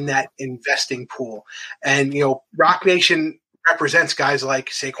is in that investing pool. And, Rock Nation represents guys like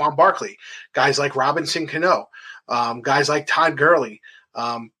Saquon Barkley, guys like Robinson Cano, guys like Todd Gurley,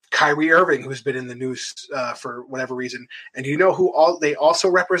 Kyrie Irving, who's been in the news for whatever reason. And do you know who they also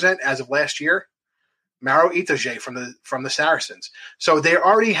represent as of last year? Maro Itoje from the Saracens. So they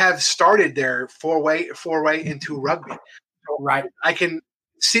already have started their foray into rugby. So right. I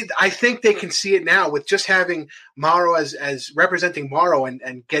think they can see it now with just having Maro as representing Maro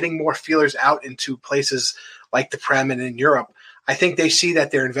and getting more feelers out into places like the Prem and in Europe. I think they see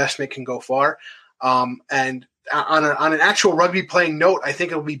that their investment can go far. And on an actual rugby playing note, I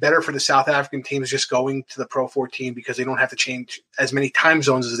think it will be better for the South African teams just going to the Pro 14 because they don't have to change as many time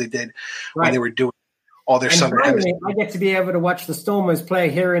zones as they did when they were doing all their summer. Finally, I get to be able to watch the Stormers play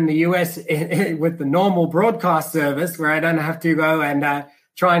here in the US with the normal broadcast service where I don't have to go and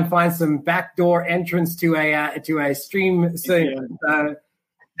try and find some backdoor entrance to a stream soon.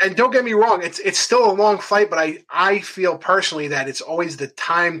 And don't get me wrong, it's still a long flight, but I feel personally that it's always the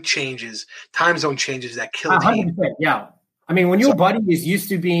time zone changes that kill teams. Yeah. I mean, when your body is used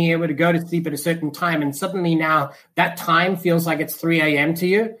to being able to go to sleep at a certain time and suddenly now that time feels like it's 3 a.m. to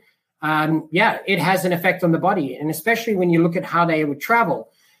you, it has an effect on the body. And especially when you look at how they would travel.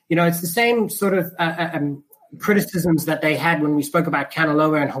 It's the same sort of criticisms that they had when we spoke about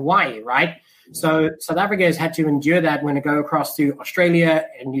Kanaloa and Hawaii, right? So South Africa has had to endure that when they go across to Australia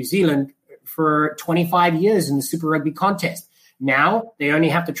and New Zealand for 25 years in the Super Rugby contest. Now they only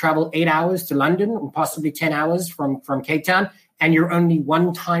have to travel 8 hours to London and possibly 10 hours from Cape Town, and you're only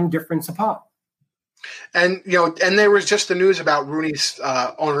one time difference apart. And, and there was just the news about Rooney's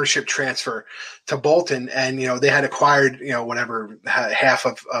ownership transfer to Bolton. And, they had acquired, whatever, half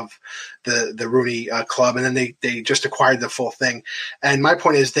of the Rooney club. And then they just acquired the full thing. And my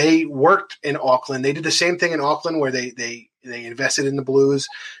point is they worked in Auckland. They did the same thing in Auckland where they invested in the Blues.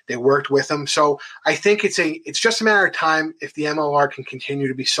 They worked with them. So I think it's just a matter of time if the MLR can continue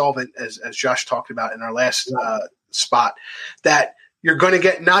to be solvent, as Josh talked about in our last spot, that you're going to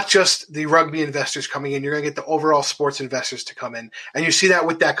get not just the rugby investors coming in, you're going to get the overall sports investors to come in. And you see that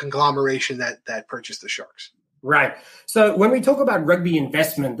with that conglomeration that purchased the Sharks. Right. So when we talk about rugby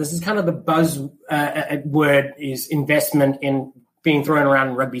investment, this is kind of the buzz word is investment in being thrown around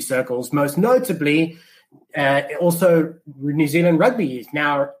in rugby circles. Most notably, also New Zealand Rugby is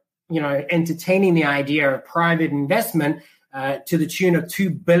now, entertaining the idea of private investment to the tune of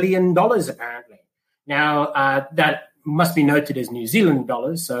 $2 billion, apparently. Now, that must be noted as New Zealand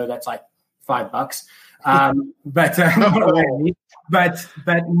dollars, so that's like $5.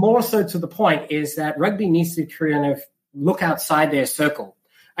 But more so to the point is that rugby needs to kind of look outside their circle.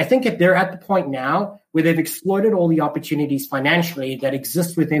 I think if they're at the point now where they've exploited all the opportunities financially that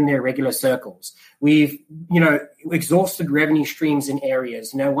exist within their regular circles. We've, exhausted revenue streams in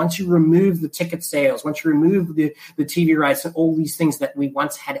areas. Once you remove the ticket sales, once you remove the TV rights and all these things that we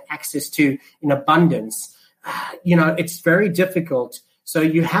once had access to in abundance, it's very difficult. So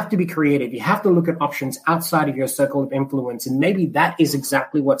you have to be creative. You have to look at options outside of your circle of influence. And maybe that is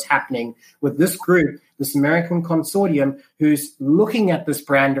exactly what's happening with this group, this American consortium, who's looking at this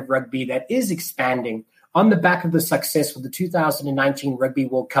brand of rugby that is expanding on the back of the success of the 2019 Rugby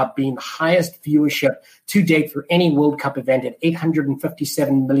World Cup being the highest viewership to date for any World Cup event at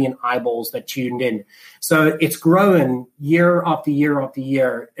 857 million eyeballs that tuned in. So it's growing year after year after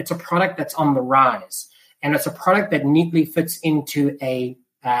year. It's a product that's on the rise. And it's a product that neatly fits into a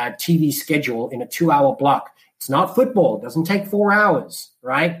TV schedule in a 2-hour block. It's not football. It doesn't take 4 hours,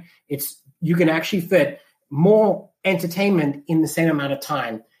 right? You can actually fit more entertainment in the same amount of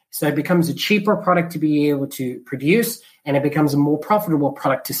time. So it becomes a cheaper product to be able to produce, and it becomes a more profitable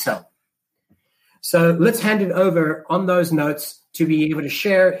product to sell. So let's hand it over on those notes to be able to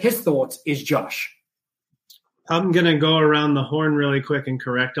share his thoughts is Josh. I'm going to go around the horn really quick and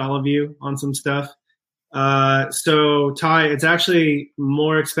correct all of you on some stuff. So Ty, it's actually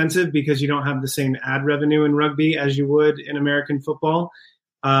more expensive because you don't have the same ad revenue in rugby as you would in American football.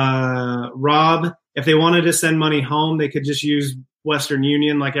 Rob, if they wanted to send money home, they could just use Western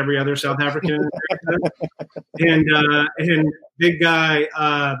Union like every other South African. and big guy,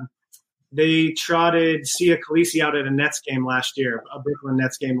 they trotted Sia Khaleesi out at a Nets game last year, a Brooklyn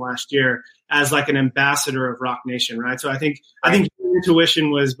Nets game last year, as like an ambassador of Rock Nation, right? So I think your intuition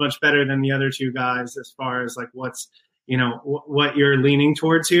was much better than the other two guys as far as like what's, what you're leaning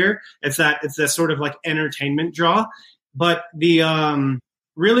towards here. It's that sort of like entertainment draw. But the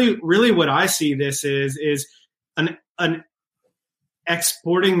really what I see this is an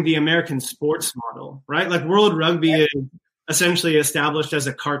exporting the American sports model, right? Like World Rugby is essentially established as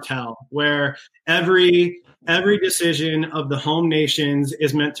a cartel where every decision of the home nations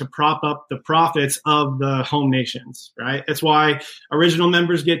is meant to prop up the profits of the home nations, right? It's why original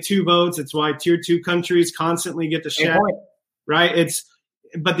members get 2 votes. It's why tier 2 countries constantly get the share, right?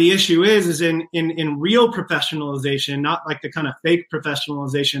 But the issue is in real professionalization, not like the kind of fake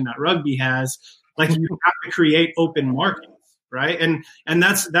professionalization that rugby has, like you have to create open markets. Right. And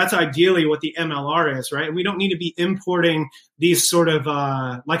that's ideally what the MLR is. Right. And we don't need to be importing these sort of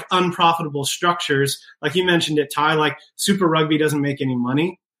like unprofitable structures. Like you mentioned it, Ty, like Super Rugby doesn't make any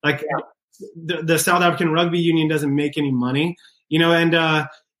money. Like the South African Rugby Union doesn't make any money,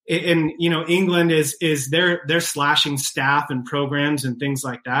 and England is they're slashing staff and programs and things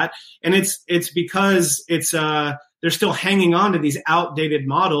like that. And it's because they're still hanging on to these outdated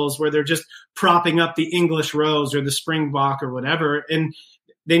models where they're just propping up the English Rose or the Springbok or whatever. And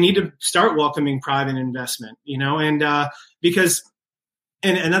they need to start welcoming private investment, and because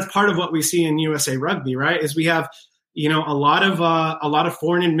that's part of what we see in USA Rugby, right? Is we have, a lot of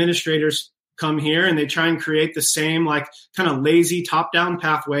foreign administrators come here and they try and create the same like kind of lazy top-down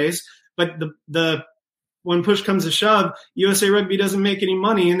pathways. But when push comes to shove, USA Rugby doesn't make any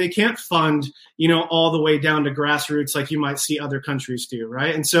money and they can't fund, all the way down to grassroots like you might see other countries do,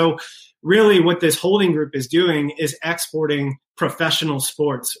 right? And so really what this holding group is doing is exporting professional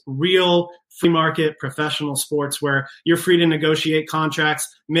sports, real free market professional sports where you're free to negotiate contracts,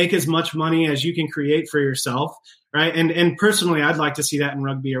 make as much money as you can create for yourself, right? And personally, I'd like to see that in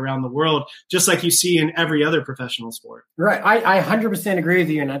rugby around the world, just like you see in every other professional sport. Right. I 100% agree with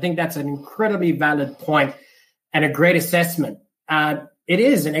you, and I think that's an incredibly valid point and a great assessment. It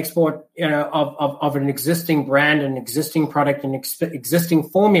is an export, of an existing brand, an existing product, an existing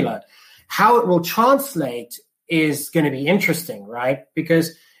formula. How it will translate is going to be interesting, right?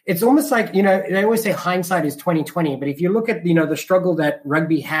 Because it's almost like, they always say hindsight is 20/20, but if you look at, the struggle that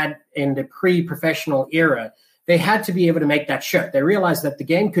rugby had in the pre-professional era, they had to be able to make that shift. They realized that the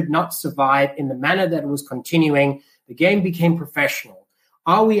game could not survive in the manner that it was continuing. The game became professional.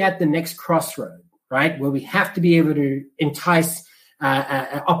 Are we at the next crossroad, right, where we have to be able to entice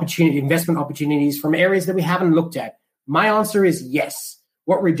investment opportunities from areas that we haven't looked at? My answer is yes.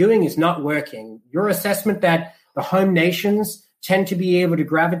 What we're doing is not working. Your assessment that the home nations tend to be able to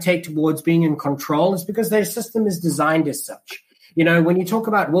gravitate towards being in control is because their system is designed as such. When you talk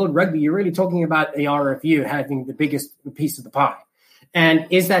about World Rugby, you're really talking about the RFU having the biggest piece of the pie. And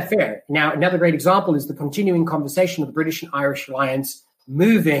is that fair? Now, another great example is the continuing conversation of the British and Irish Lions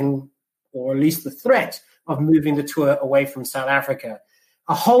moving, or at least the threat of moving the tour away from South Africa.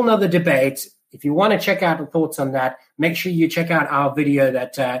 A whole nother debate. If you want to check out the thoughts on that, make sure you check out our video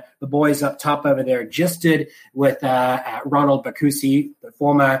that the boys up top over there just did with Ronald Bakusi, the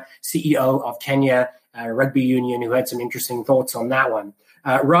former CEO of Kenya Rugby Union, who had some interesting thoughts on that one.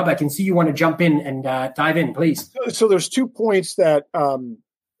 Rob, I can see you want to jump in and dive in, please. So there's 2 points that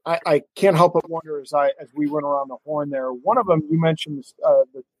I can't help but wonder as we went around the horn there. One of them, you mentioned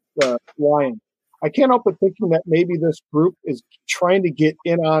the Lion. I can't help but thinking that maybe this group is trying to get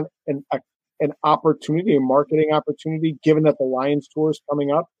in on an opportunity, a marketing opportunity, given that the Lions Tour is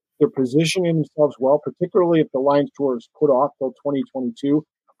coming up. They're positioning themselves well, particularly if the Lions Tour is put off till 2022.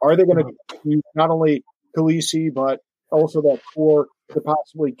 Are they going to use not only Khaleesi, but also that tour to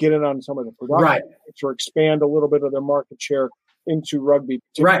possibly get in on some of the production or expand a little bit of their market share into rugby,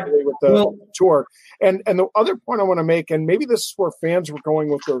 particularly with the tour? And the other point I want to make, and maybe this is where fans were going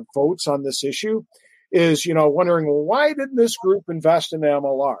with their votes on this issue, is, wondering, well, why didn't this group invest in the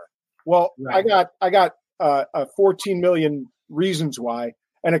MLR? Well, I got 14 million reasons why,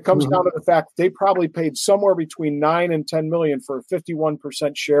 and it comes down to the fact that they probably paid somewhere between 9 and 10 million for a 51%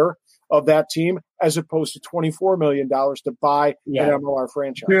 share of that team, as opposed to $24 million to buy an MLR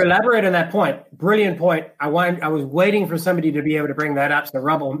franchise. To elaborate on that point, brilliant point. I was waiting for somebody to be able to bring that up, so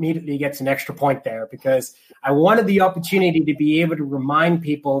Rubble immediately gets an extra point there, because I wanted the opportunity to be able to remind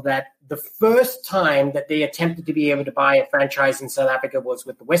people that the first time that they attempted to be able to buy a franchise in South Africa was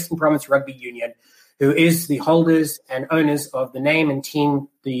with the Western Province Rugby Union, who is the holders and owners of the name and team,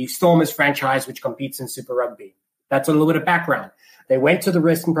 the Stormers franchise, which competes in Super Rugby. That's a little bit of background. They went to the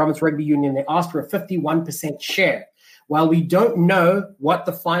Western Province Rugby Union. They asked for a 51% share. While we don't know what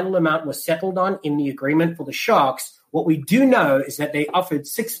the final amount was settled on in the agreement for the Sharks, what we do know is that they offered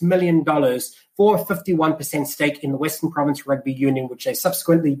 $6 million for a 51% stake in the Western Province Rugby Union, which they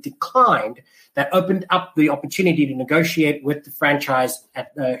subsequently declined. That opened up the opportunity to negotiate with the franchise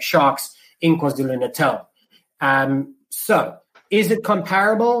at the Sharks in KwaZulu-Natal. So is it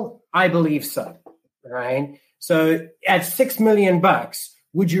comparable? I believe so, right? So at $6 million,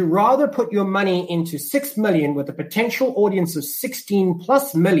 would you rather put your money into 6 million with a potential audience of 16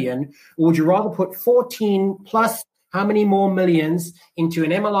 plus million, or would you rather put 14 plus how many more millions into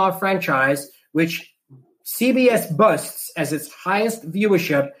an MLR franchise, which CBS boasts as its highest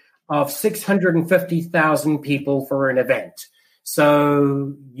viewership of 650,000 people for an event?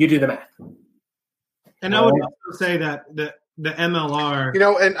 So you do the math. And I would also say that the MLR,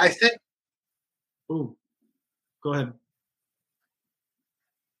 and I think. Ooh, go ahead.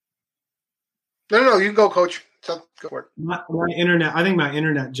 No, you can go, Coach. So, go for it. My internet. I think my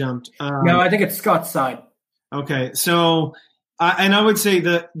internet jumped. No, I think it's Scott's side. Okay, so and I would say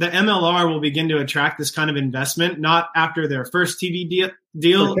the MLR will begin to attract this kind of investment not after their first TV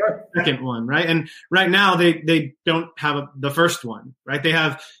deal, second one, right? And right now they don't have the first one, right? They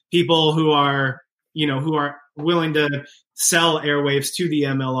have people who are willing to sell airwaves to the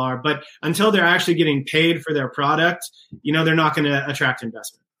MLR, but until they're actually getting paid for their product, they're not going to attract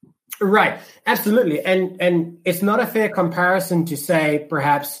investment. Right, absolutely, and it's not a fair comparison to say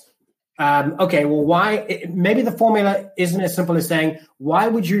perhaps. Okay, well, why? Maybe the formula isn't as simple as saying, why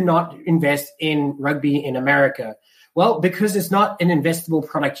would you not invest in rugby in America? Well, because it's not an investable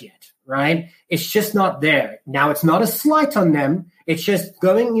product yet, right? It's just not there. Now, it's not a slight on them. It's just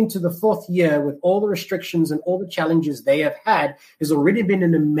going into the fourth year with all the restrictions and all the challenges they have had has already been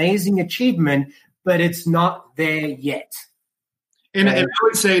an amazing achievement, but it's not there yet. And I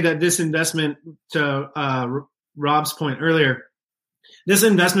would say that this investment, to Rob's point earlier, this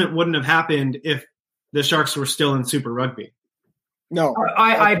investment wouldn't have happened if the Sharks were still in Super Rugby. No,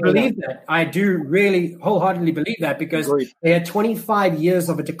 I believe that. I do really wholeheartedly believe that, because they had 25 years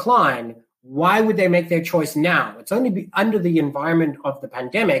of a decline. Why would they make their choice now? It's only under the environment of the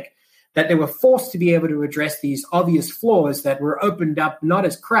pandemic that they were forced to be able to address these obvious flaws that were opened up not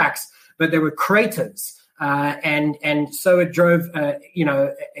as cracks, but they were craters. And so it drove, a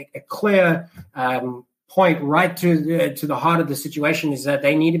clear point right to the heart of the situation, is that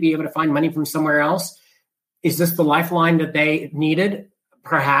they need to be able to find money from somewhere else. Is this the lifeline that they needed?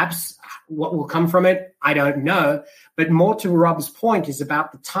 Perhaps. What will come from it, I don't know. But more to Rob's point is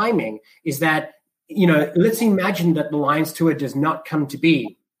about the timing, is that, let's imagine that the Lions tour does not come to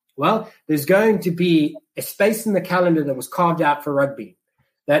be. Well, there's going to be a space in the calendar that was carved out for rugby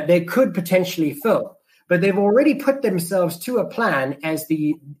that they could potentially fill. But they've already put themselves to a plan as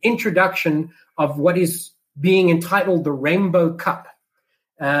the introduction of what is being entitled the Rainbow Cup.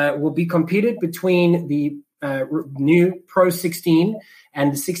 Will be competed between the new Pro 16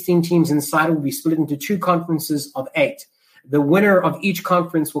 and the 16 teams inside will be split into 2 conferences of 8. The winner of each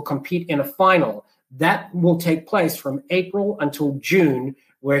conference will compete in a final. That will take place from April until June,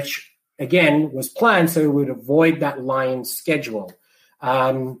 which, again, was planned so it would avoid that Lions schedule.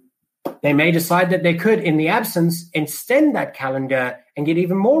 They may decide that they could, in the absence, extend that calendar and get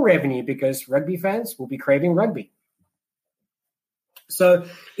even more revenue, because rugby fans will be craving rugby. So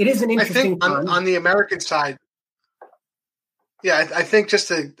it is an interesting time. On the American side, I think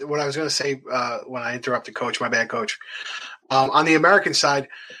just what I was going to say when I interrupted Coach, my bad, Coach. On the American side,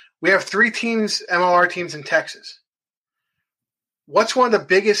 we have 3 teams, MLR teams in Texas. What's one of the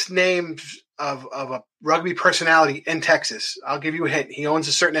biggest names of a rugby personality in Texas? I'll give you a hint. He owns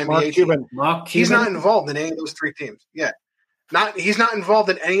a certain NBA team. He's not involved in any of those 3 teams. Yeah. He's not involved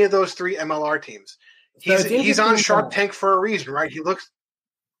in any of those 3 MLR teams. He's on Shark Tank for a reason, right? He looks.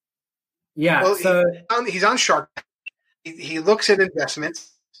 Yeah. Well, he's on Shark Tank. He looks at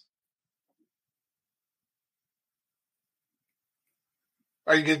investments.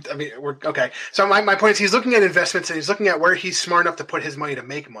 Are you good? I mean, we're okay. So my point is, he's looking at investments, and he's looking at where he's smart enough to put his money to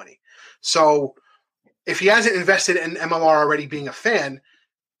make money. So if he hasn't invested in MLR already, being a fan,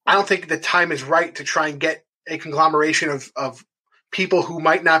 I don't think the time is right to try and get a conglomeration of people who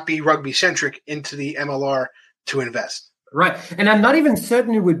might not be rugby centric into the MLR to invest. Right. And I'm not even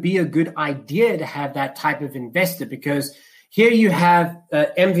certain it would be a good idea to have that type of investor, because here you have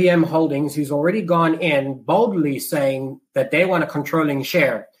MVM Holdings, who's already gone in boldly saying that they want a controlling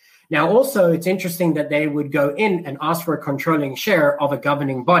share. Now, also, it's interesting that they would go in and ask for a controlling share of a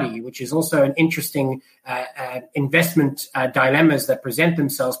governing body, which is also an interesting investment dilemmas that present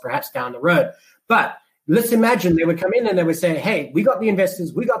themselves perhaps down the road. But let's imagine they would come in and they would say, hey, we got the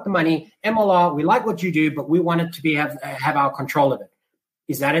investors, we got the money, MLR, we like what you do, but we want it to have our control of it.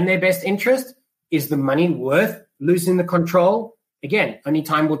 Is that in their best interest? Is the money worth losing the control? Again, only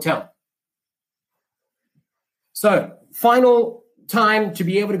time will tell. So, final time to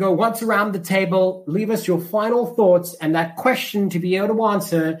be able to go once around the table, leave us your final thoughts, and that question to be able to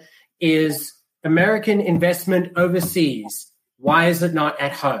answer is American investment overseas. Why is it not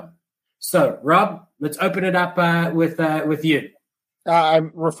at home? So, Rob, let's open it up with you. I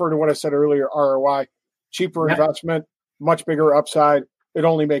refer to what I said earlier, ROI. Cheaper investment, much bigger upside. It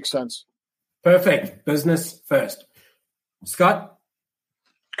only makes sense. Perfect. Business first. Scott?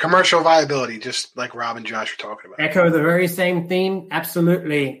 Commercial viability, just like Rob and Josh were talking about. Echo the very same theme.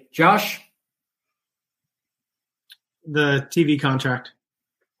 Absolutely. Josh? The TV contract.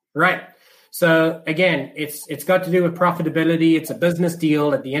 Right. So again, it's got to do with profitability. It's a business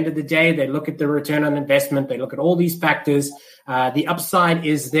deal. At the end of the day, they look at the return on investment. They look at all these factors. The upside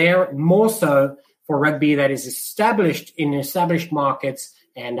is there more so for rugby that is established in established markets.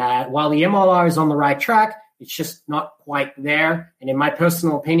 And while the MLR is on the right track, it's just not quite there. And in my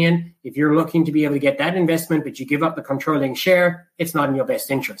personal opinion, if you're looking to be able to get that investment, but you give up the controlling share, it's not in your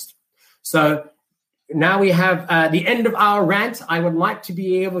best interest. So now we have the end of our rant. I would like to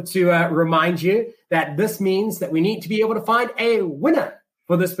be able to remind you that this means that we need to be able to find a winner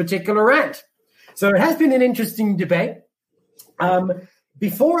for this particular rant. So it has been an interesting debate.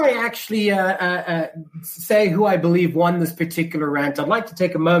 Before I actually say who I believe won this particular rant, I'd like to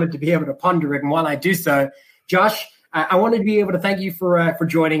take a moment to be able to ponder it. And while I do so, Josh, I wanted to be able to thank you for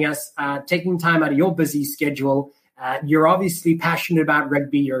joining us, taking time out of your busy schedule. You're obviously passionate about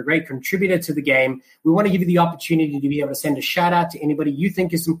rugby. You're a great contributor to the game. We want to give you the opportunity to be able to send a shout out to anybody you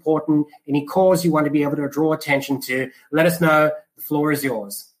think is important, any cause you want to be able to draw attention to. Let us know. The floor is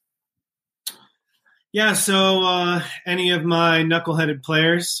yours. Yeah, so any of my knuckleheaded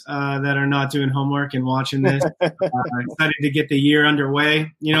players that are not doing homework and watching this, excited to get the year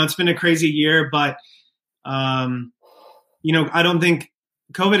underway. It's been a crazy year, but, I don't think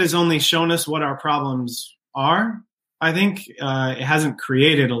COVID has only shown us what our problems are. I think it hasn't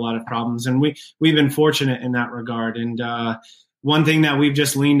created a lot of problems, and we've been fortunate in that regard. And one thing that we've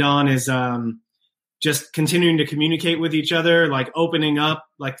just leaned on is just continuing to communicate with each other, like opening up,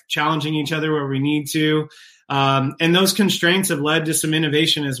 like challenging each other where we need to. And those constraints have led to some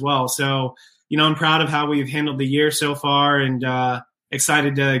innovation as well. So, I'm proud of how we've handled the year so far, and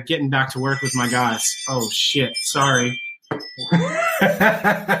excited to getting back to work with my guys. Oh, shit. Sorry.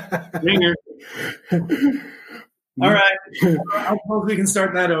 Ringer. All right. I suppose we can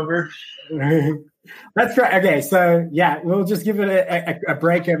start that over. That's right. Okay, so we'll just give it a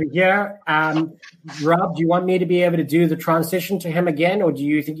break over here. Rob, do you want me to be able to do the transition to him again, or do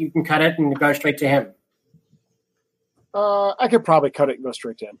you think you can cut it and go straight to him? I could probably cut it and go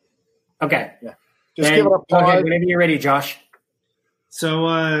straight to him. Okay. Yeah. Just give it a pause. Okay, whenever you're ready, Josh.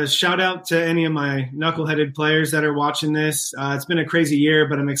 So shout out to any of my knuckleheaded players that are watching this. It's been a crazy year,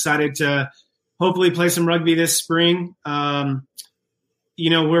 but I'm excited to hopefully play some rugby this spring.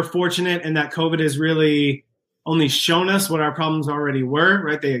 We're fortunate in that COVID has really only shown us what our problems already were,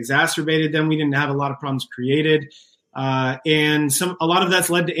 right? They exacerbated them. We didn't have a lot of problems created. And a lot of that's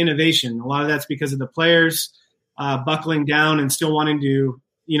led to innovation. A lot of that's because of the players buckling down and still wanting to,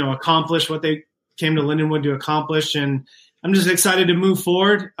 accomplish what they came to Lindenwood to accomplish. And I'm just excited to move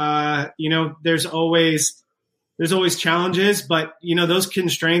forward. There's always challenges, but, those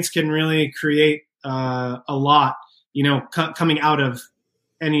constraints can really create a lot, coming out of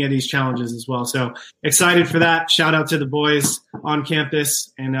any of these challenges as well. So excited for that. Shout out to the boys on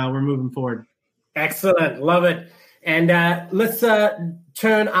campus, and we're moving forward. Excellent. Love it. And let's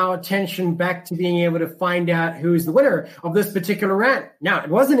turn our attention back to being able to find out who's the winner of this particular rant. Now, it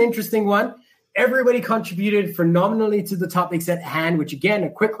was an interesting one. Everybody contributed phenomenally to the topics at hand, which, again, a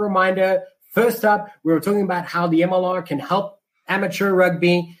quick reminder. First up, we were talking about how the MLR can help amateur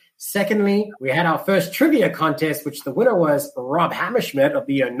rugby. Secondly, we had our first trivia contest, which the winner was Rob Hammerschmidt of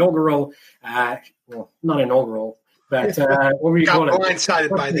the inaugural, not inaugural, but what were you calling it? Got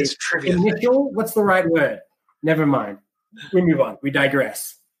blindsided by this trivia. Initial? What's the right word? Never mind. We move on. We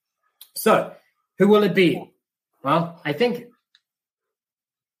digress. So, who will it be? Well, I think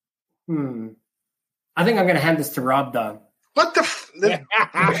I'm going to hand this to Rob, though. What the?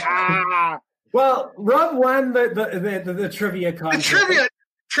 Well, Rob won the trivia contest. The trivia.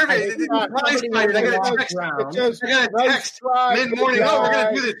 I got a text mid-morning. Oh, we're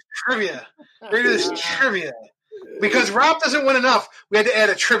going to do this trivia. We're going to do this trivia. Because Rob doesn't win enough, we had to add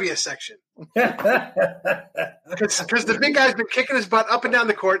a trivia section. Because the big guy's been kicking his butt up and down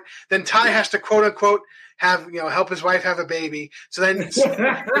the court. Then Ty has to, quote unquote, help his wife have a baby. So then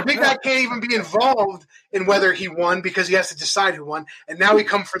the big guy can't even be involved in whether he won because he has to decide who won. And now we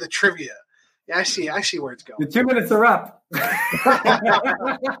come for the trivia. Yeah, I see where it's going. The 2 minutes are up.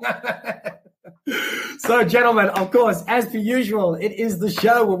 So, gentlemen, of course, as per usual, it is the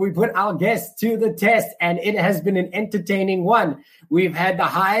show where we put our guests to the test, and it has been an entertaining one. We've had the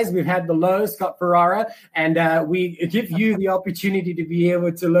highs, we've had the lows, Scott Ferrara, and we give you the opportunity to be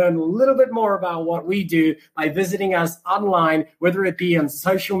able to learn a little bit more about what we do by visiting us online, whether it be on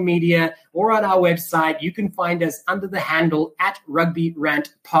social media or on our website. You can find us under the handle at Rugby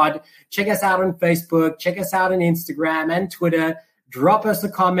Rant Pod. Check us out on Facebook, check us out on Instagram and Twitter. Drop us a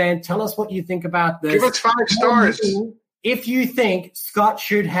comment. Tell us what you think about this. Give us 5 stars. If you think Scott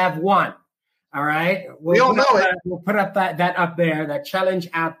should have won. All right. We all know it. We'll put up that up there, that challenge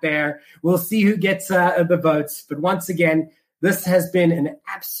out there. We'll see who gets the votes. But once again, this has been an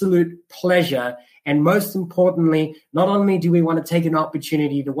absolute pleasure. And most importantly, not only do we want to take an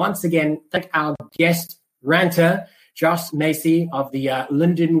opportunity to once again thank our guest ranter, Josh Macy of the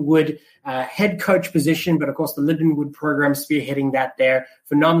Lindenwood head coach position, but of course the Lindenwood program spearheading that there.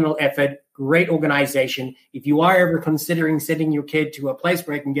 Phenomenal effort, great organization. If you are ever considering sending your kid to a place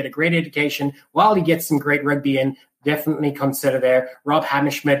where he can get a great education while he gets some great rugby in, definitely consider there. Rob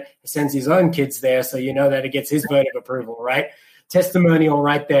Hammerschmidt sends his own kids there, so you know that it gets his vote of approval, right? Testimonial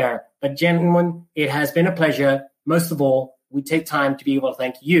right there. But gentlemen, it has been a pleasure. Most of all, we take time to be able to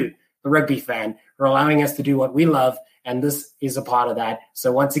thank you, the rugby fan, for allowing us to do what we love, and this is a part of that.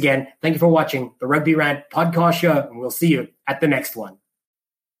 So once again, thank you for watching the Rugby Rant podcast show, and we'll see you at the next one.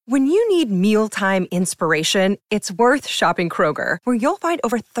 When you need mealtime inspiration, it's worth shopping Kroger, where you'll find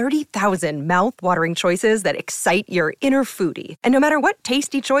over 30,000 mouth-watering choices that excite your inner foodie. And no matter what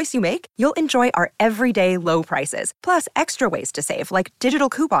tasty choice you make, you'll enjoy our everyday low prices, plus extra ways to save, like digital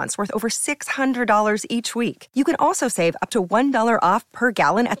coupons worth over $600 each week. You can also save up to $1 off per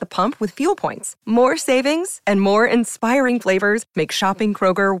gallon at the pump with fuel points. More savings and more inspiring flavors make shopping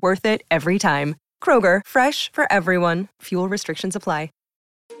Kroger worth it every time. Kroger, fresh for everyone. Fuel restrictions apply.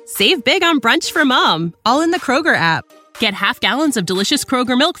 Save big on brunch for mom, all in the Kroger app. Get half gallons of delicious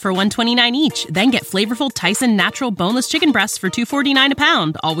Kroger milk for $1.29 each. Then get flavorful Tyson natural boneless chicken breasts for $2.49 a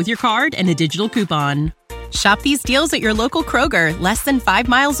pound, all with your card and a digital coupon. Shop these deals at your local Kroger, less than 5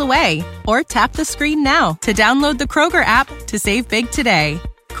 miles away. Or tap the screen now to download the Kroger app to save big today.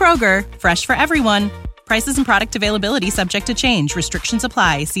 Kroger, fresh for everyone. Prices and product availability subject to change. Restrictions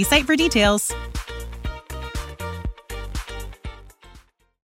apply. See site for details.